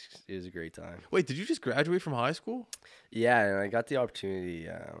sure. Yeah, it was a great time. Wait, did you just graduate from high school? Yeah, and I got the opportunity.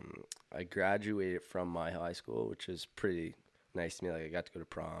 I graduated from my high school, which was pretty nice to me. Like I got to go to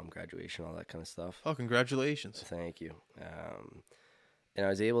prom, graduation, all that kind of stuff. Oh, congratulations. Thank you. And I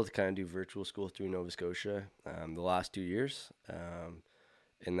was able to kind of do virtual school through Nova Scotia the last 2 years.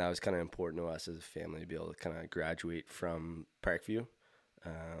 And that was kind of important to us as a family to be able to kind of graduate from Parkview.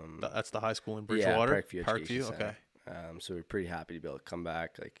 That's the high school in Bridgewater? Yeah, Parkview, okay. So we're pretty happy to be able to come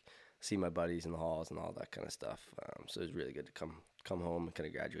back, like see my buddies in the halls and all that kind of stuff. So it was really good to come home and kind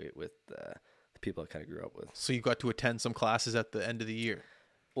of graduate with the people I kind of grew up with. So you got to attend some classes at the end of the year?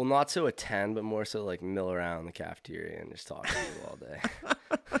 Well, not so attend, but more so like mill around the cafeteria and just talk to people all day.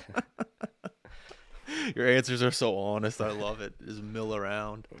 Your answers are so honest. I love it. Just mill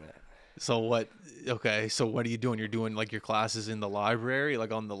around. Yeah. So what? Okay. So what are you doing? You're doing like your classes in the library,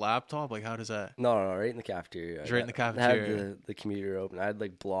 like on the laptop. Like how does that? No, right in the cafeteria. Right in the cafeteria. I had the computer open. I'd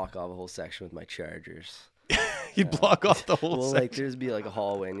like block off a whole section with my chargers. You'd block off the whole section. Like there'd be like a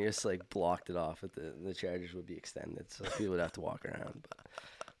hallway, and you just like blocked it off. With the chargers would be extended, so people would have to walk around. But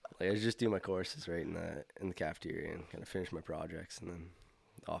like I just do my courses right in the cafeteria and kind of finish my projects, and then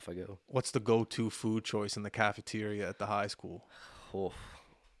off I go. What's the go-to food choice in the cafeteria at the high school? Oh,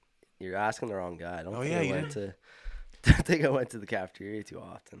 you're asking the wrong guy. I don't think I went to the cafeteria too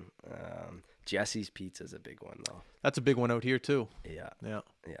often. Jesse's Pizza is a big one though. That's a big one out here too. Yeah.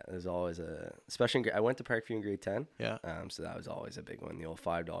 There's always especially I went to Parkview in grade 10. Yeah. So that was always a big one. The old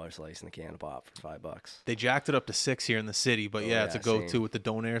 $5 slice in a can of pop for $5. They jacked it up to $6 here in the city, but it's a go-to same. With the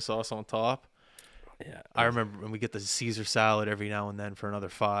donair sauce on top. Yeah. I remember when we get the Caesar salad every now and then for another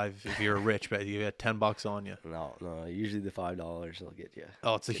 $5. If you're rich, but you had $10 on you. No. Usually the $5 will get you.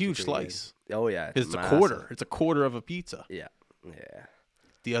 Oh, it's a huge slice. Good. Oh yeah. It's a quarter. It's a quarter of a pizza. Yeah.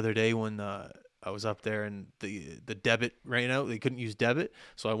 The other day when I was up there and the debit ran out, they couldn't use debit,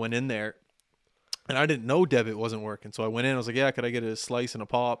 so I went in there, and I didn't know debit wasn't working. So I went in. I was like, "Yeah, could I get a slice and a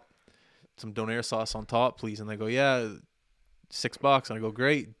pop, some donair sauce on top, please?" And they go, "Yeah, $6." And I go,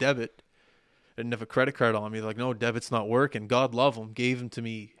 "Great, debit." I didn't have a credit card on me. They're like, "No, debit's not working." God love them, gave them to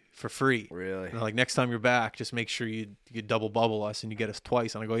me for free. Really? And they're like, "Next time you're back, just make sure you double bubble us and you get us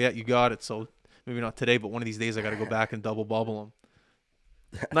twice." And I go, "Yeah, you got it." So maybe not today, but one of these days I got to go back and double bubble them.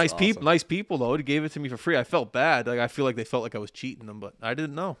 Nice people though. They gave it to me for free. I felt bad. Like I feel like they felt like I was cheating them, but I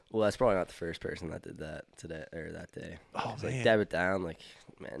didn't know. Well, that's probably not the first person that did that today or that day. Oh man, like debit down. Like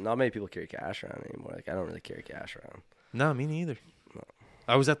man, not many people carry cash around anymore. Like I don't really carry cash around. No, me neither. No.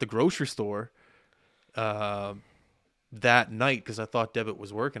 I was at the grocery store that night because I thought debit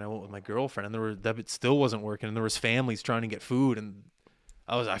was working. I went with my girlfriend, and debit still wasn't working, and there was families trying to get food, and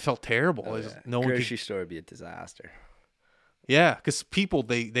I felt terrible. Oh, yeah. Grocery store would be a disaster. Yeah, because people,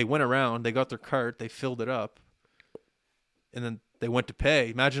 they went around, they got their cart, they filled it up, and then they went to pay.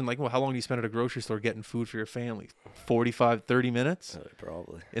 Imagine, like, how long do you spend at a grocery store getting food for your family? 45, 30 minutes? Oh,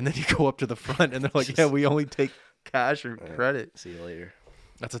 probably. And then you go up to the front, and they're like, "Yeah, we only take cash or credit." See you later.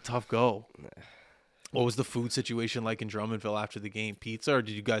 That's a tough go. What was the food situation like in Drummondville after the game? Pizza, or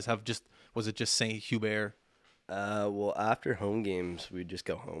did you guys was it just St. Hubert? Well, after home games, we'd just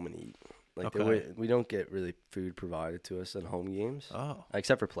go home and eat. Like we don't get really food provided to us at home games. Oh.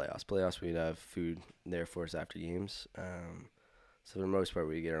 Except for playoffs. Playoffs, we'd have food there for us after games. So for the most part,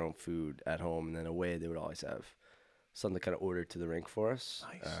 we get our own food at home, and then away they would always have something kind of ordered to the rink for us.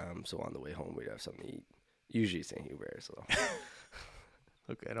 Nice. So on the way home, we'd have something to eat. Usually St. Hubert, so.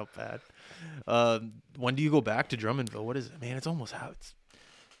 Okay, not bad. When do you go back to Drummondville? What is it, man? It's almost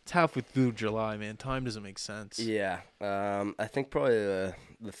it's halfway through July, man. Time doesn't make sense. Yeah. I think probably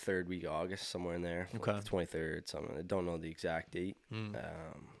the third week of August, somewhere in there. Okay. Like the 23rd, something. I don't know the exact date.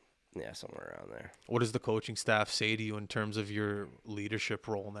 Yeah, somewhere around there. What does the coaching staff say to you in terms of your leadership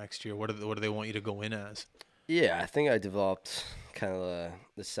role next year? What do they want you to go in as? Yeah, I think I developed kind of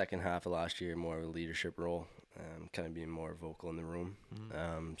the second half of last year more of a leadership role, kind of being more vocal in the room.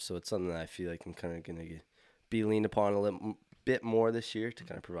 So it's something that I feel like I'm kind of going to be leaned upon a little bit more this year to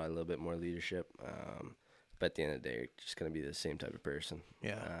kind of provide a little bit more leadership. But at the end of the day, you're just going to be the same type of person.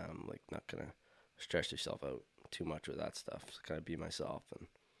 Yeah. Like not going to stress yourself out too much with that stuff. So kind of be myself and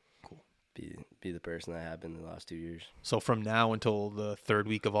Cool. Be the person I have been the last 2 years. So from now until the third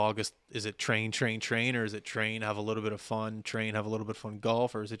week of August, is it train, or is it train, have a little bit of fun, train, have a little bit of fun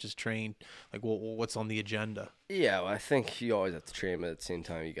golf, or is it just train? Like, what's on the agenda? Yeah, well, I think you always have to train, but at the same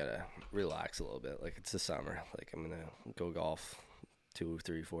time, you got to relax a little bit. Like, it's the summer. Like, I'm going to go golf 2,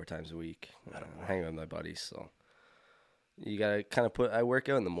 3, 4 times a week, hang out with my buddies. So you got to kind of I work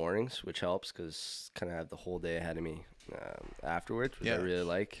out in the mornings, which helps because kind of have the whole day ahead of me afterwards, which I really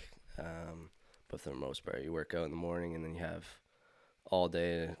like. But for the most part, you work out in the morning and then you have all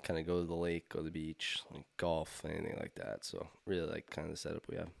day to kind of go to the lake, go to the beach, like golf, anything like that. So really like kind of the setup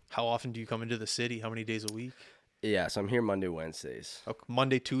we have. How often do you come into the city? How many days a week? Yeah, so I'm here Monday, Wednesdays. Okay.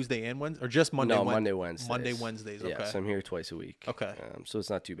 Monday, Tuesday, and Wednesday? Or just Monday? No, Monday, Wednesdays. Monday, Wednesdays, okay. Yeah, so I'm here twice a week. Okay. So it's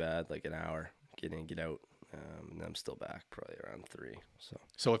not too bad, like an hour, get in, get out. And then I'm still back probably around 3.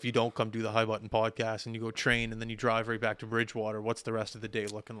 So if you don't come do the High Button podcast and you go train and then you drive right back to Bridgewater, what's the rest of the day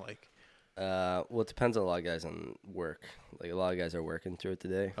looking like? Well, it depends on a lot of guys on work. Like a lot of guys are working throughout the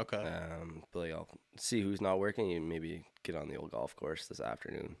day. Okay. But like I'll see who's not working and maybe get on the old golf course this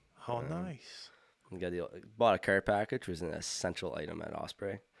afternoon. Oh, nice. Bought a cart package, was an essential item at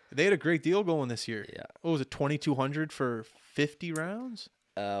Osprey. They had a great deal going this year. Yeah. What was it, 2,200 for 50 rounds?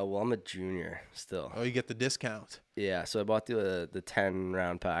 Well, I'm a junior still. Oh, you get the discount. Yeah, so I bought the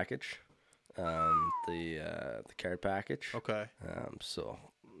 10-round package, the cart package. Okay. So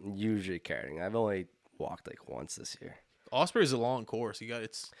usually karting. I've only walked like once this year. Osprey is a long course.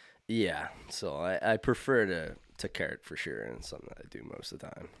 Yeah, so I prefer to kart for sure, and it's something that I do most of the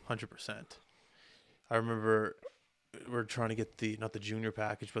time. 100%. I remember we're trying to get not the junior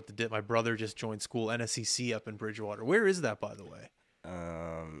package, but my brother just joined school, NSCC up in Bridgewater. Where is that, by the way?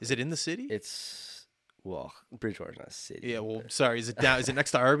 Is it in the city? Bridgewater's not a city. Yeah, well, sorry. Is it down? Is it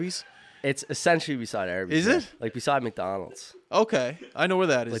next to Arby's? It's essentially beside Arby's. Is it? Like beside McDonald's. Okay, I know where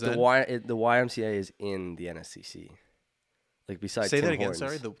that is. Like the YMCA is in the NSCC. Like beside Say Tim that again. Hortons.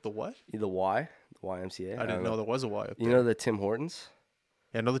 Sorry, the what? The YMCA. I didn't know there was a Y up there. You know the Tim Hortons?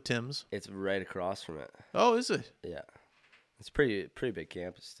 Yeah, I know the Tims. It's right across from it. Oh, is it? Yeah, it's pretty big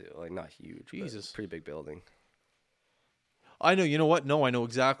campus too. Like not huge. Jesus, but pretty big building. I know. You know what? No, I know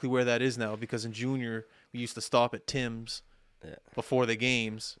exactly where that is now because in junior we used to stop at Tim's before the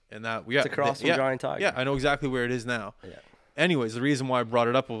games, and it's across from Giant Tiger. Yeah, I know exactly where it is now. Yeah. Anyways, the reason why I brought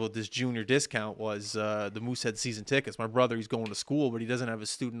it up about this junior discount was the Moosehead season tickets. My brother, he's going to school, but he doesn't have his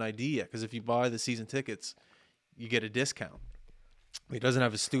student ID yet because if you buy the season tickets, you get a discount. He doesn't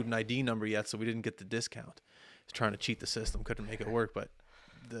have his student ID number yet, so we didn't get the discount. He's trying to cheat the system, couldn't make it work, but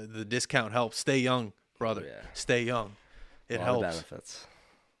the discount helps. Stay young, brother. Yeah. Stay young. It helps. Benefits.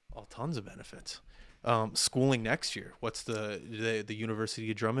 Oh, tons of benefits. Schooling next year. What's the University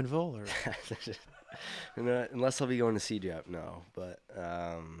of Drummondville? Or unless I'll be going to CJAP, no. But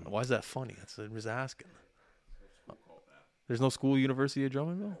why is that funny? I'm just asking. There's no school University of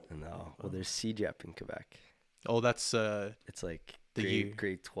Drummondville? No. Well, there's CJAP in Quebec. Oh, that's it's like the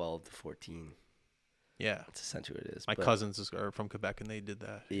grade 12 to 14. Yeah, that's essentially what it is. My cousins are from Quebec, and they did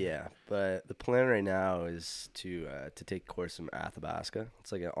that. Yeah, but the plan right now is to take a course from Athabasca.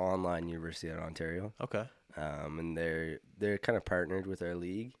 It's like an online university out of Ontario. Okay. And they're kind of partnered with our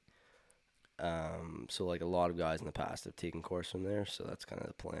league. So like a lot of guys in the past have taken course from there. So that's kind of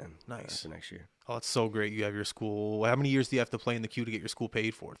the plan. Nice. For next year. Oh, that's so great. You have your school. How many years do you have to play in the queue to get your school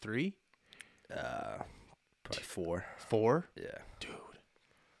paid for? 3? Probably 4. 4? Yeah. Dude,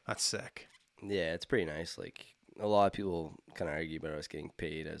 that's sick. Yeah, it's pretty nice. Like a lot of people kind of argue about us getting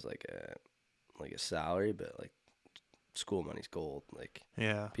paid as like a salary, but like school money's gold. Like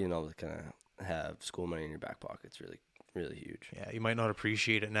being able to kind of have school money in your back pocket's really, really huge. Yeah, you might not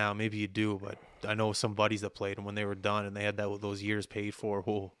appreciate it now. Maybe you do, but I know some buddies that played, and when they were done and they had those years paid for,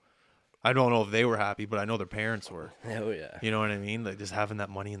 well, I don't know if they were happy, but I know their parents were. Oh yeah. You know what I mean? Like just having that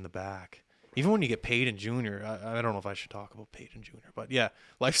money in the back. Even when you get paid in junior, I don't know if I should talk about paid in junior, but yeah,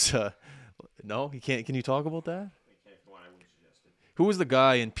 life's no, you can't. Can you talk about that? Who was the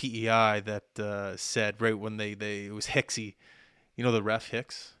guy in PEI that said right when it was Hicksy, you know the ref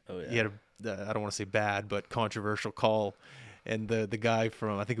Hicks? Oh yeah. He had I don't want to say bad, but controversial call, and the guy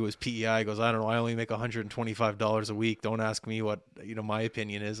from I think it was PEI goes, I don't know, I only make $125 a week. Don't ask me what my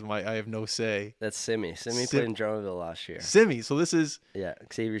opinion is. I have no say. That's Simi. Simi played in Drummondville last year. Simi. So this is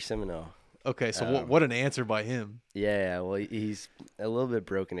Xavier Simino. Okay, so what an answer by him. Yeah, well, he's a little bit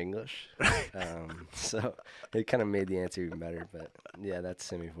broken English, so it kind of made the answer even better. But yeah, that's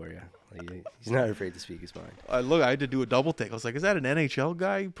Simi for you. Like, he's not afraid to speak his mind. I had to do a double take. I was like, is that an NHL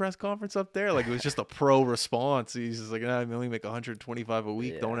guy press conference up there? Like, it was just a pro response. He's just like, I only make 125 a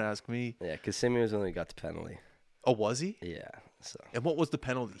week. Yeah. Don't ask me. Yeah, because Simi was only got the penalty. Oh, was he? Yeah. So And what was the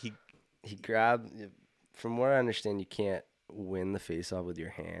penalty? he grabbed. From what I understand, you can't win the faceoff with your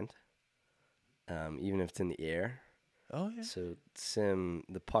hand, even if it's in the air. Oh yeah. So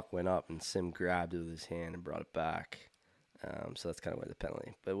the puck went up and Sim grabbed it with his hand and brought it back. So that's kind of where the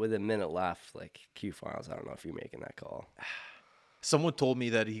penalty. But with a minute left, like Q finals, I don't know if you're making that call. Someone told me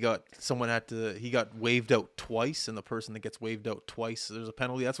that he got waved out twice, and the person that gets waved out twice, there's a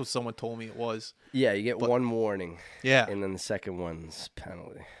penalty. That's what someone told me it was. Yeah, you get one warning. Yeah. And then the second one's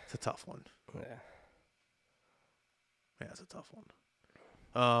penalty. It's a tough one. Yeah. Yeah, it's a tough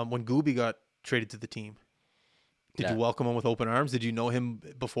one. When Gooby got traded to the team, did you welcome him with open arms? Did you know him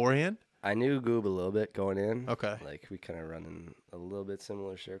beforehand? I knew Goob a little bit going in. Okay. Like, we kind of run in a little bit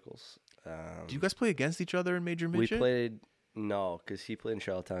similar circles. Do you guys play against each other in Major Midget? We played, no, because he played in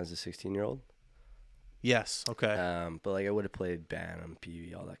Charlottetown as a 16-year-old. Yes, okay. But, like, I would have played Bantam,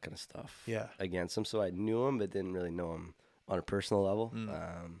 PV, all that kind of stuff against him. So I knew him, but didn't really know him on a personal level.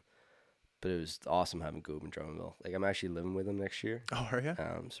 But it was awesome having Goob in Drummondville. Like, I'm actually living with him next year. Oh, are you?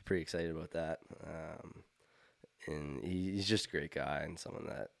 So pretty excited about that. And he's just a great guy and someone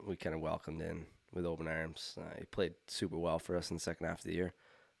that we kind of welcomed in with open arms. He played super well for us in the second half of the year.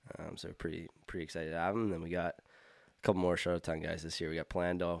 So we're pretty excited to have him. And then we got a couple more Charlottetown guys this year. We got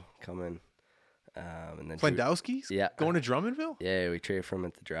Plando coming. And then Plandowski's? Yeah. Going to Drummondville? Yeah, we traded for him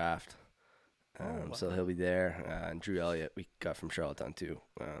at the draft. Wow. So he'll be there. And Drew Elliott we got from Charlottetown too.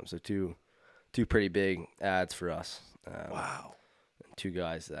 So two pretty big ads for us. Wow. And two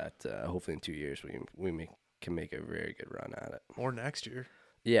guys that hopefully in 2 years we can make a very good run at it. Or next year.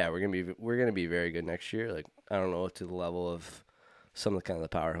 Yeah, we're gonna be very good next year. Like, I don't know to the level of some of the kind of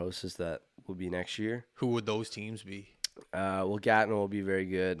the powerhouses that will be next year. Who would those teams be? Well, Gatineau will be very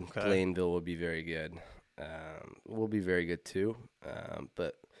good. Okay. Plainville will be very good. We'll be very good too.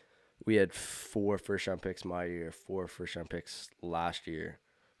 But we had 4 first-round picks my year, 4 first-round picks last year.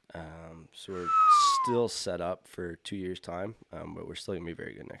 So we're still set up for 2 years' time, but we're still going to be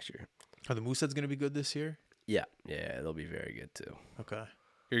very good next year. Are the Mooseheads going to be good this year? Yeah, they'll be very good too. Okay.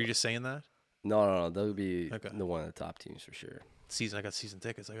 Are you just saying that? No, they'll be one of the top teams for sure. I got season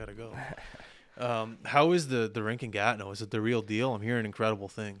tickets. I got to go. How is the rink in Gatineau? Is it the real deal? I'm hearing incredible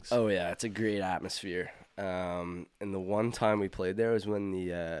things. Oh, yeah, it's a great atmosphere. And the one time we played there was when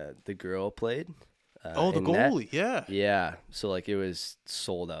the girl played. The goalie, net. Yeah. So, like, it was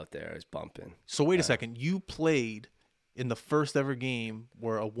sold out there. It was bumping. So, wait a second. You played in the first ever game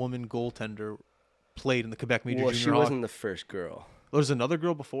where a woman goaltender played in the Quebec Major Junior She Hockey. wasn't the first girl. There's another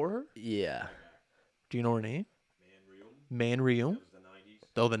girl before her? Yeah. Do you know her name? Manrium?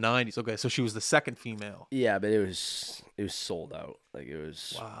 Oh, the 90s. Okay, so she was the second female. Yeah, but it was sold out. Like, it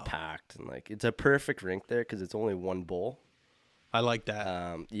was packed. And, like, it's a perfect rink there because it's only one bowl. I like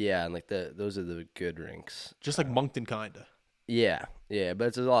that. Yeah, and like those are the good rinks. Just like Moncton, kinda. Yeah, but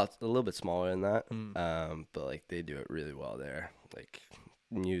it's a little bit smaller than that. But like they do it really well there. Like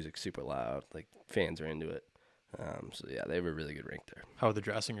music's super loud. Like fans are into it. So yeah, they have a really good rink there. How are the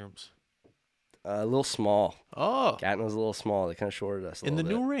dressing rooms? A little small. Oh, Gatineau's a little small. They kind of shorted us in the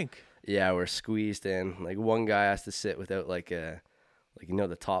new rink. Yeah, we're squeezed in. Like one guy has to sit without like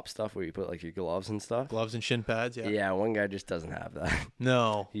the top stuff where you put like your gloves and stuff. Gloves and shin pads, yeah. Yeah, one guy just doesn't have that.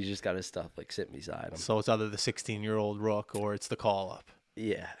 No. He's just got his stuff like sitting beside him. So it's either the 16-year-old rook or it's the call up.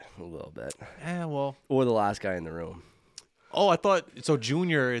 Yeah, a little bit. Well. Or the last guy in the room. Oh, I thought so.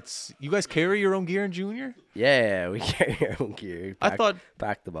 Junior, you guys carry your own gear in junior? Yeah, we carry our own gear. I thought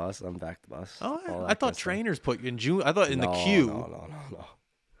back the bus. I'm back the bus. Oh, yeah. I thought trainers put you in junior. I thought in the queue.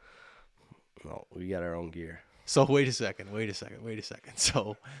 No, we got our own gear. So wait a second.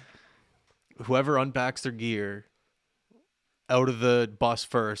 So whoever unpacks their gear out of the bus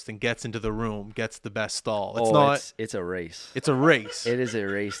first and gets into the room gets the best stall. It's a race. It's a race. It is a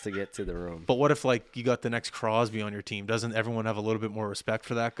race to get to the room. But what if like you got the next Crosby on your team? Doesn't everyone have a little bit more respect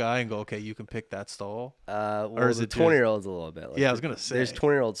for that guy and go, okay, you can pick that stall? Or is it 20-years a little bit? Like, yeah, I was gonna say there's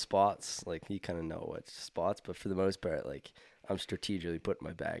 20-year-old spots. Like you kind of know what spots, but for the most part, like I'm strategically putting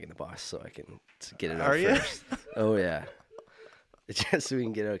my bag in the bus so I can get it out first. Oh yeah, it's just so we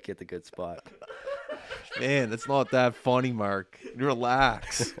can get the good spot. Man, that's not that funny, Mark.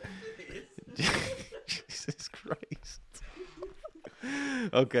 Relax. Jesus Christ.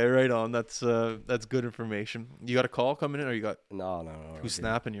 Okay, right on. That's good information. You got a call coming in, or you got? No. Who's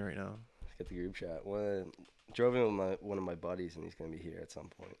snapping you right now? Get the group chat. Drove in with one of my buddies, and he's gonna be here at some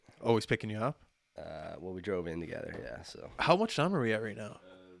point. Oh, he's picking you up? Well, we drove in together, yeah. So How much time are we at right now?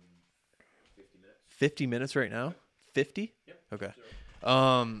 50 minutes. 50 minutes right now? 50? Yep. Okay.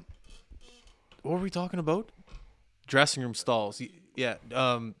 What were we talking about? Dressing room stalls. Yeah.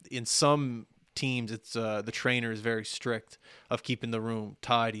 In some teams, it's the trainer is very strict of keeping the room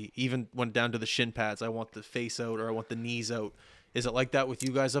tidy. Even when down to the shin pads, I want the face out or I want the knees out. Is it like that with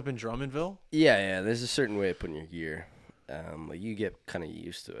you guys up in Drummondville? yeah. There's a certain way of putting your gear. Like you get kind of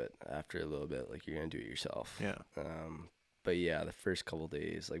used to it after a little bit. Like you're gonna do it yourself. Yeah. But yeah, the first couple of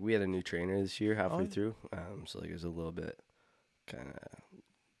days, like we had a new trainer this year halfway through. So like it was a little bit kind of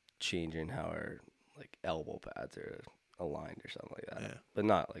changing how our like elbow pads are aligned or something like that. Yeah. But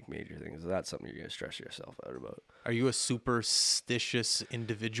not like major things. That's something you're gonna stress yourself out about. Are you a superstitious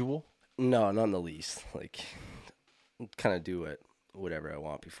individual? No, not in the least. Like kind of do whatever I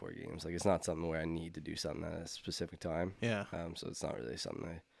want before games. Like it's not something where I need to do something at a specific time. Yeah. So it's not really something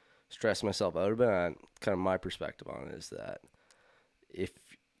I stress myself out about. Kind of my perspective on it is that if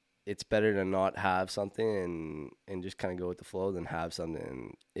it's better to not have something and just kind of go with the flow than have something.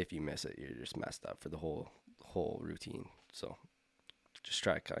 And if you miss it, you're just messed up for the whole routine. So just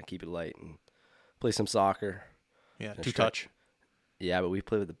try to kind of keep it light and play some soccer. Yeah. Two touch. Yeah, but we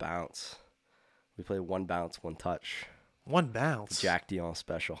play with the bounce. We play one bounce, one touch. One bounce. Jack Dion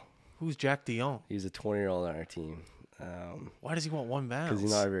special. Who's Jack Dion? He's a 20-year-old on our team. Why does he want one bounce? Because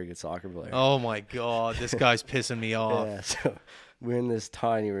he's not a very good soccer player. Oh my God, this guy's pissing me off. Yeah, so we're in this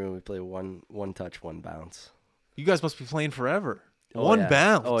tiny room. We play one touch, one bounce. You guys must be playing forever. Oh, one yeah.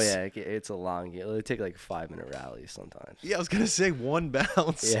 bounce. Oh yeah, it's a long game. It'll take like 5-minute rallies sometimes. Yeah, I was gonna say one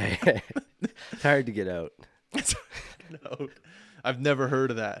bounce. Yeah. It's hard to get out. No, I've never heard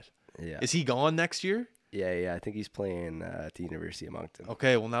of that. Yeah. Is he gone next year? Yeah. I think he's playing at the University of Moncton.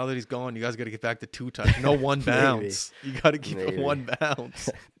 Okay, well now that he's gone, you guys got to get back to two touch. No one bounce. You got to keep it one bounce.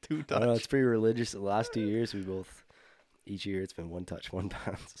 Two touch. I know, it's pretty religious. The last 2 years, each year it's been one touch, one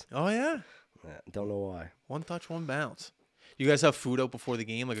bounce. Oh yeah. Don't know why. One touch, one bounce. You guys have food out before the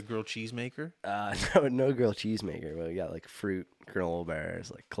game, like a grilled cheese maker? No grilled cheese maker, but we got like fruit, granola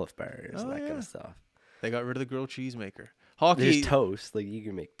bars, like Cliff bars, and that kind of stuff. They got rid of the grilled cheese maker. Hockey. There's toast. Like you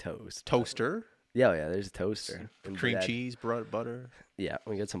can make toast. Toaster. Yeah, there's a toaster. And Cream cheese, butter. Yeah,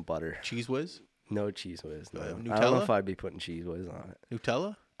 we got some butter. Cheese whiz. No cheese whiz. No. Nutella? I don't know if I'd be putting cheese whiz on it.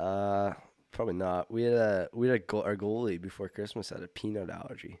 Nutella. Probably not. We had our goalie before Christmas had a peanut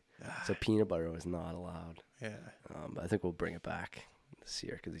allergy, so peanut butter was not allowed. Yeah. But I think we'll bring it back this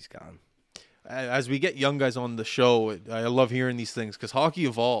year because he's gone. As we get young guys on the show, I love hearing these things because hockey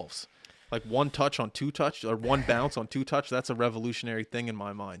evolves. Like one touch on two touch or one bounce on two touch, that's a revolutionary thing in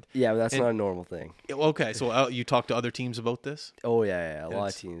my mind. Yeah, but that's not a normal thing. Okay, so you talk to other teams about this? Oh, yeah. A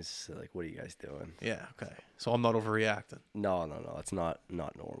lot of teams are like, what are you guys doing? Yeah, okay. So I'm not overreacting. No. It's not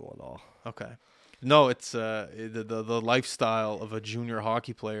normal at all. Okay. No, it's the lifestyle of a junior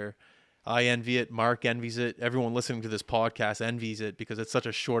hockey player. I envy it. Mark envies it. Everyone listening to this podcast envies it because it's such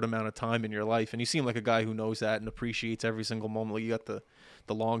a short amount of time in your life. And you seem like a guy who knows that and appreciates every single moment. Like you got the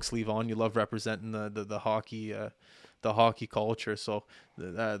long sleeve on. You love representing the hockey culture. So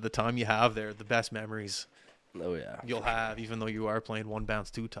the time you have there, the best memories. Oh yeah, you'll have, even though you are playing one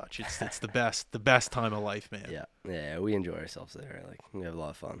bounce two touch. It's the best time of life, man. Yeah. We enjoy ourselves there. Like we have a lot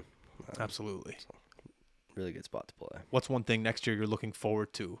of fun. Absolutely. So, really good spot to play. What's one thing next year you're looking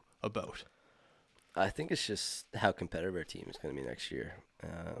forward to about? I think it's just how competitive our team is going to be next year.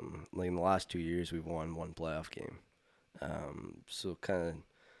 Like in the last 2 years, we've won one playoff game. So kind of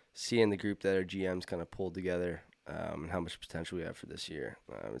seeing the group that our GM's kind of pulled together and how much potential we have for this year,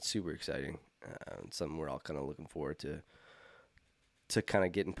 it's super exciting. It's something we're all kind of looking forward to kind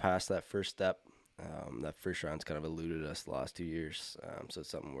of getting past that first step. That first round's kind of eluded us the last 2 years. So it's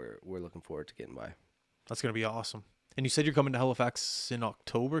something we're looking forward to getting by. That's going to be awesome. And you said you're coming to Halifax in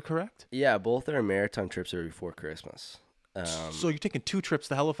October, correct? Yeah, both our maritime trips are before Christmas. So you're taking 2 trips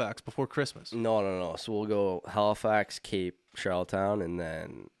to Halifax before Christmas? No. So we'll go Halifax, Cape, Charlottetown, and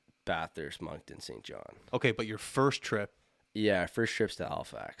then Bathurst, Moncton, St. John. Okay, but your first trip? Yeah, our first trip's to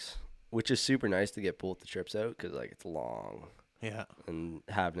Halifax, which is super nice to get both the trips out because like it's long. Yeah. And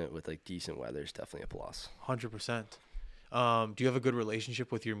having it with like decent weather is definitely a plus. 100%. Do you have a good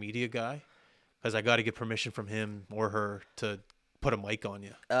relationship with your media guy? Because I got to get permission from him or her to put a mic on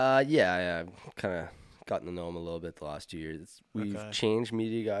you. Yeah. I've kind of gotten to know him a little bit the last 2 years. We've changed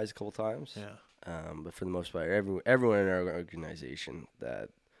media guys a couple times. Yeah. But for the most part, everyone in our organization that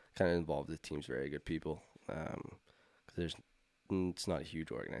kind of involved the team's very good people. Because it's not a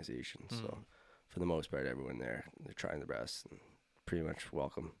huge organization, so for the most part, everyone there, they're trying their best and pretty much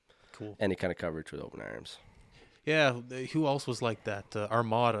welcome. cool. Any kind of coverage with open arms. Yeah, who else was like that?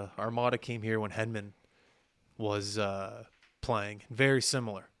 Armada. Armada came here when Hedman was playing. Very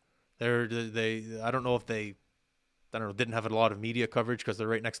similar. I don't know if they didn't have a lot of media coverage because they're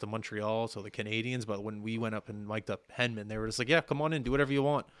right next to Montreal, so the Canadians. But when we went up and mic'd up Hedman, they were just like, yeah, come on in, do whatever you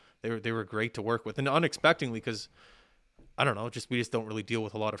want. They were great to work with. And unexpectedly, because, I don't know, we just don't really deal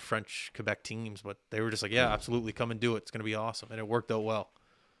with a lot of French Quebec teams. But they were just like, yeah, absolutely, come and do it. It's going to be awesome. And it worked out well.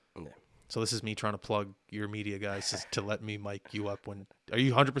 Yeah. So this is me trying to plug your media guys to let me mic you up. Are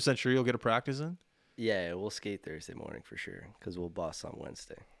you 100% sure you'll get a practice in? Yeah, we'll skate Thursday morning for sure because we'll bus on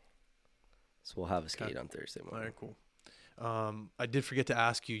Wednesday. So we'll have a skate on Thursday morning. All right, cool. I did forget to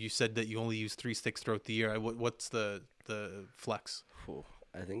ask you. You said that you only use 3 sticks throughout the year. What's the flex?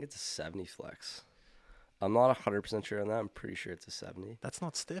 I think it's a 70 flex. I'm not 100% sure on that. I'm pretty sure it's a 70. That's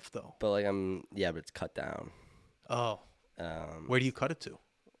not stiff though. But but it's cut down. Oh. Where do you cut it to?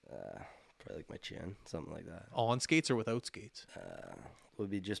 Probably like my chin, something like that. On skates or without skates?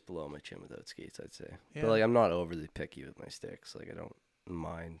 Would be just below my chin without skates, I'd say. Yeah. But I'm not overly picky with my sticks. I don't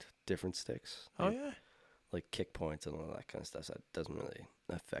mind different sticks. Oh yeah. Like kick points and all that kind of stuff. So that doesn't really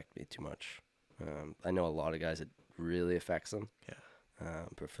affect me too much. I know a lot of guys it really affects them. Yeah.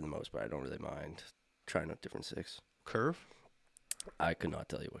 But for the most part, I don't really mind trying out different sticks. Curve? I could not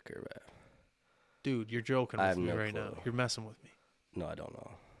tell you what curve I have. Dude, you're joking with me right now. You're messing with me. No, I don't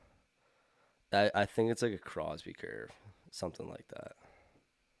know. I think it's like a Crosby curve, something like that.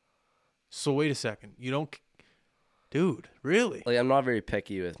 So wait a second. You don't, dude, really? I'm not very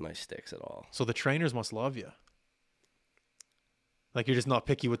picky with my sticks at all. So the trainers must love you. You're just not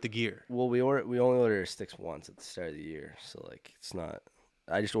picky with the gear. Well, we only order sticks once at the start of the year, so it's not.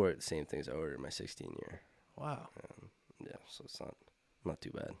 I just order the same things I ordered in my 16 year. Wow. Yeah, so it's not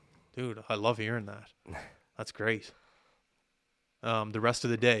too bad. Dude, I love hearing that. That's great. The rest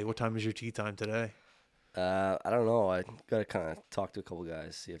of the day, what time is your tea time today? I don't know. I gotta kind of talk to a couple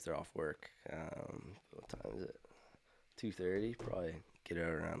guys, see if they're off work. What time is it? 2:30. Probably get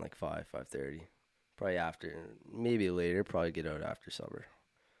out around 5:30. Probably after, maybe later. Probably get out after supper.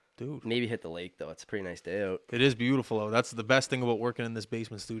 Dude, maybe hit the lake though. It's a pretty nice day out. It is beautiful though. That's the best thing about working in this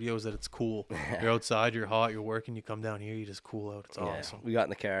basement studio is that it's cool. You're outside, you're hot, you're working, you come down here, you just cool out. It's awesome. We got in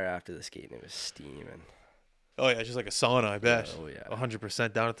the car after the skate and it was steaming. Oh yeah, it's just like a sauna, I bet. Oh yeah.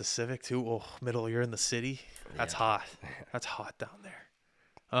 100% down at the Civic too. Oh, you're in the city. That's hot. That's hot down there.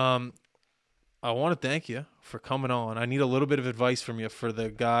 I want to thank you for coming on. I need a little bit of advice from you for the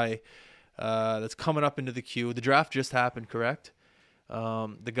guy that's coming up into the queue. The draft just happened, correct?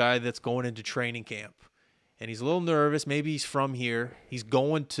 The guy that's going into training camp. And he's a little nervous. Maybe he's from here. He's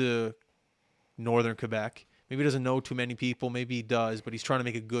going to northern Quebec. Maybe he doesn't know too many people. Maybe he does, but he's trying to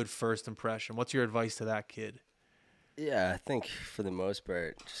make a good first impression. What's your advice to that kid? Yeah, I think for the most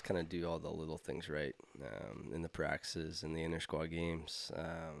part, just kind of do all the little things right in the practices and the inter-squad games.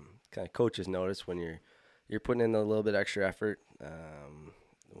 Kind of coaches notice when you're putting in a little bit extra effort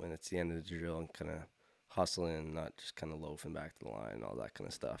when it's the end of the drill and kind of hustling and not just kind of loafing back to the line and all that kind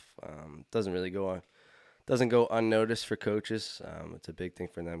of stuff. Doesn't go unnoticed for coaches. It's a big thing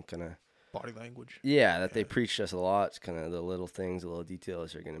for them, kind of body language. Yeah, that they preach to us a lot. It's kind of the little things, the little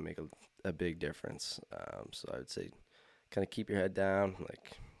details are going to make a big difference. So I would say kind of keep your head down,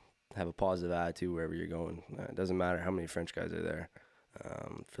 have a positive attitude wherever you're going. It doesn't matter how many French guys are there.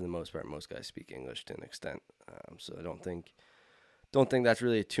 For the most part, most guys speak English to an extent. So I don't think that's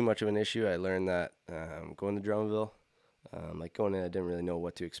really too much of an issue. I learned that going to Drummondville. Going in, I didn't really know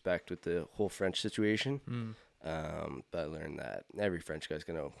what to expect with the whole French situation. But I learned that every French guy's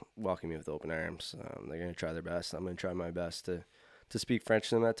going to welcome me with open arms. They're going to try their best. I'm going to try my best to speak French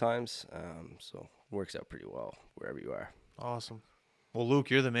to them at times. So it works out pretty well wherever you are. Awesome. Well, Luke,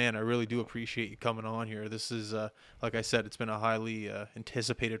 you're the man. I really do appreciate you coming on here. This is, like I said, it's been a highly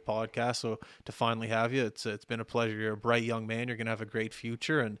anticipated podcast. So to finally have you, it's been a pleasure. You're a bright young man. You're going to have a great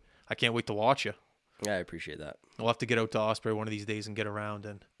future, and I can't wait to watch you. Yeah, I appreciate that. We'll have to get out to Osprey one of these days and get around.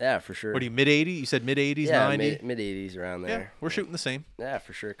 And yeah, for sure. What are you, mid-80s? You said mid-80s, yeah, 90? mid-80s around there. Yeah, we're shooting the same. Yeah,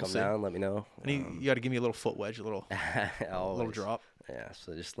 for sure. Come down, let me know. And you got to give me a little foot wedge, a little drop. Yeah,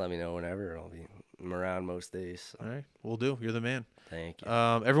 so just let me know whenever. I'm around most days. So. All right, we'll do. You're the man. Thank you.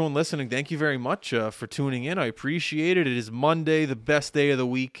 Everyone listening, thank you very much for tuning in. I appreciate it. It is Monday, the best day of the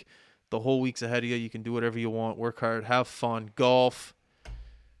week. The whole week's ahead of you. You can do whatever you want. Work hard. Have fun. Golf.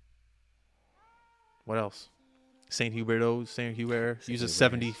 What else? St. Hubert. Use a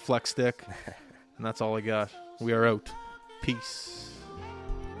 70 flex stick. And that's all I got. We are out. Peace.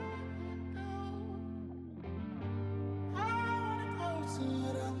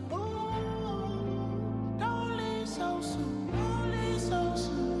 Don't leave so soon.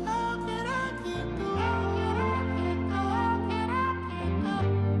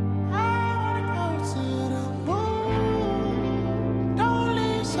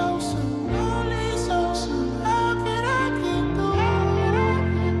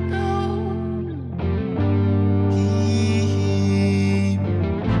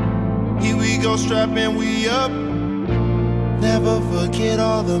 your strap and we up. Never forget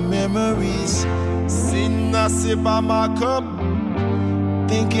all the memories. Sitting, I sit by my cup,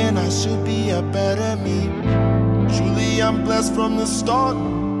 thinking I should be a better me. Truly, I'm blessed from the start.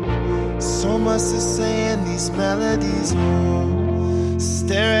 So much to say in these melodies. Oh,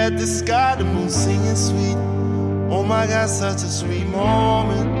 stare at the sky, the moon singing sweet. Oh my God, such a sweet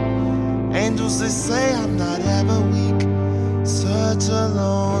moment. Angels, they say I'm not ever weak. Such a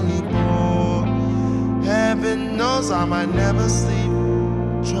lonely boy. Heaven knows I might never sleep.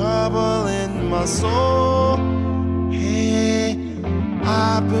 Trouble in my soul. Hey,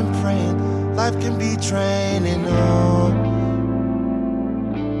 I've been praying life can be training. Oh,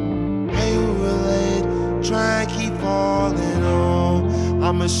 hey, who relate? Try and keep falling. Oh,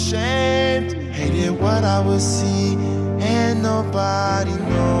 I'm ashamed. Hated what I would see, and nobody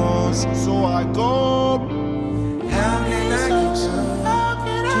knows. So I go. How can I keep to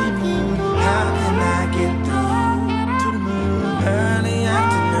the moon? How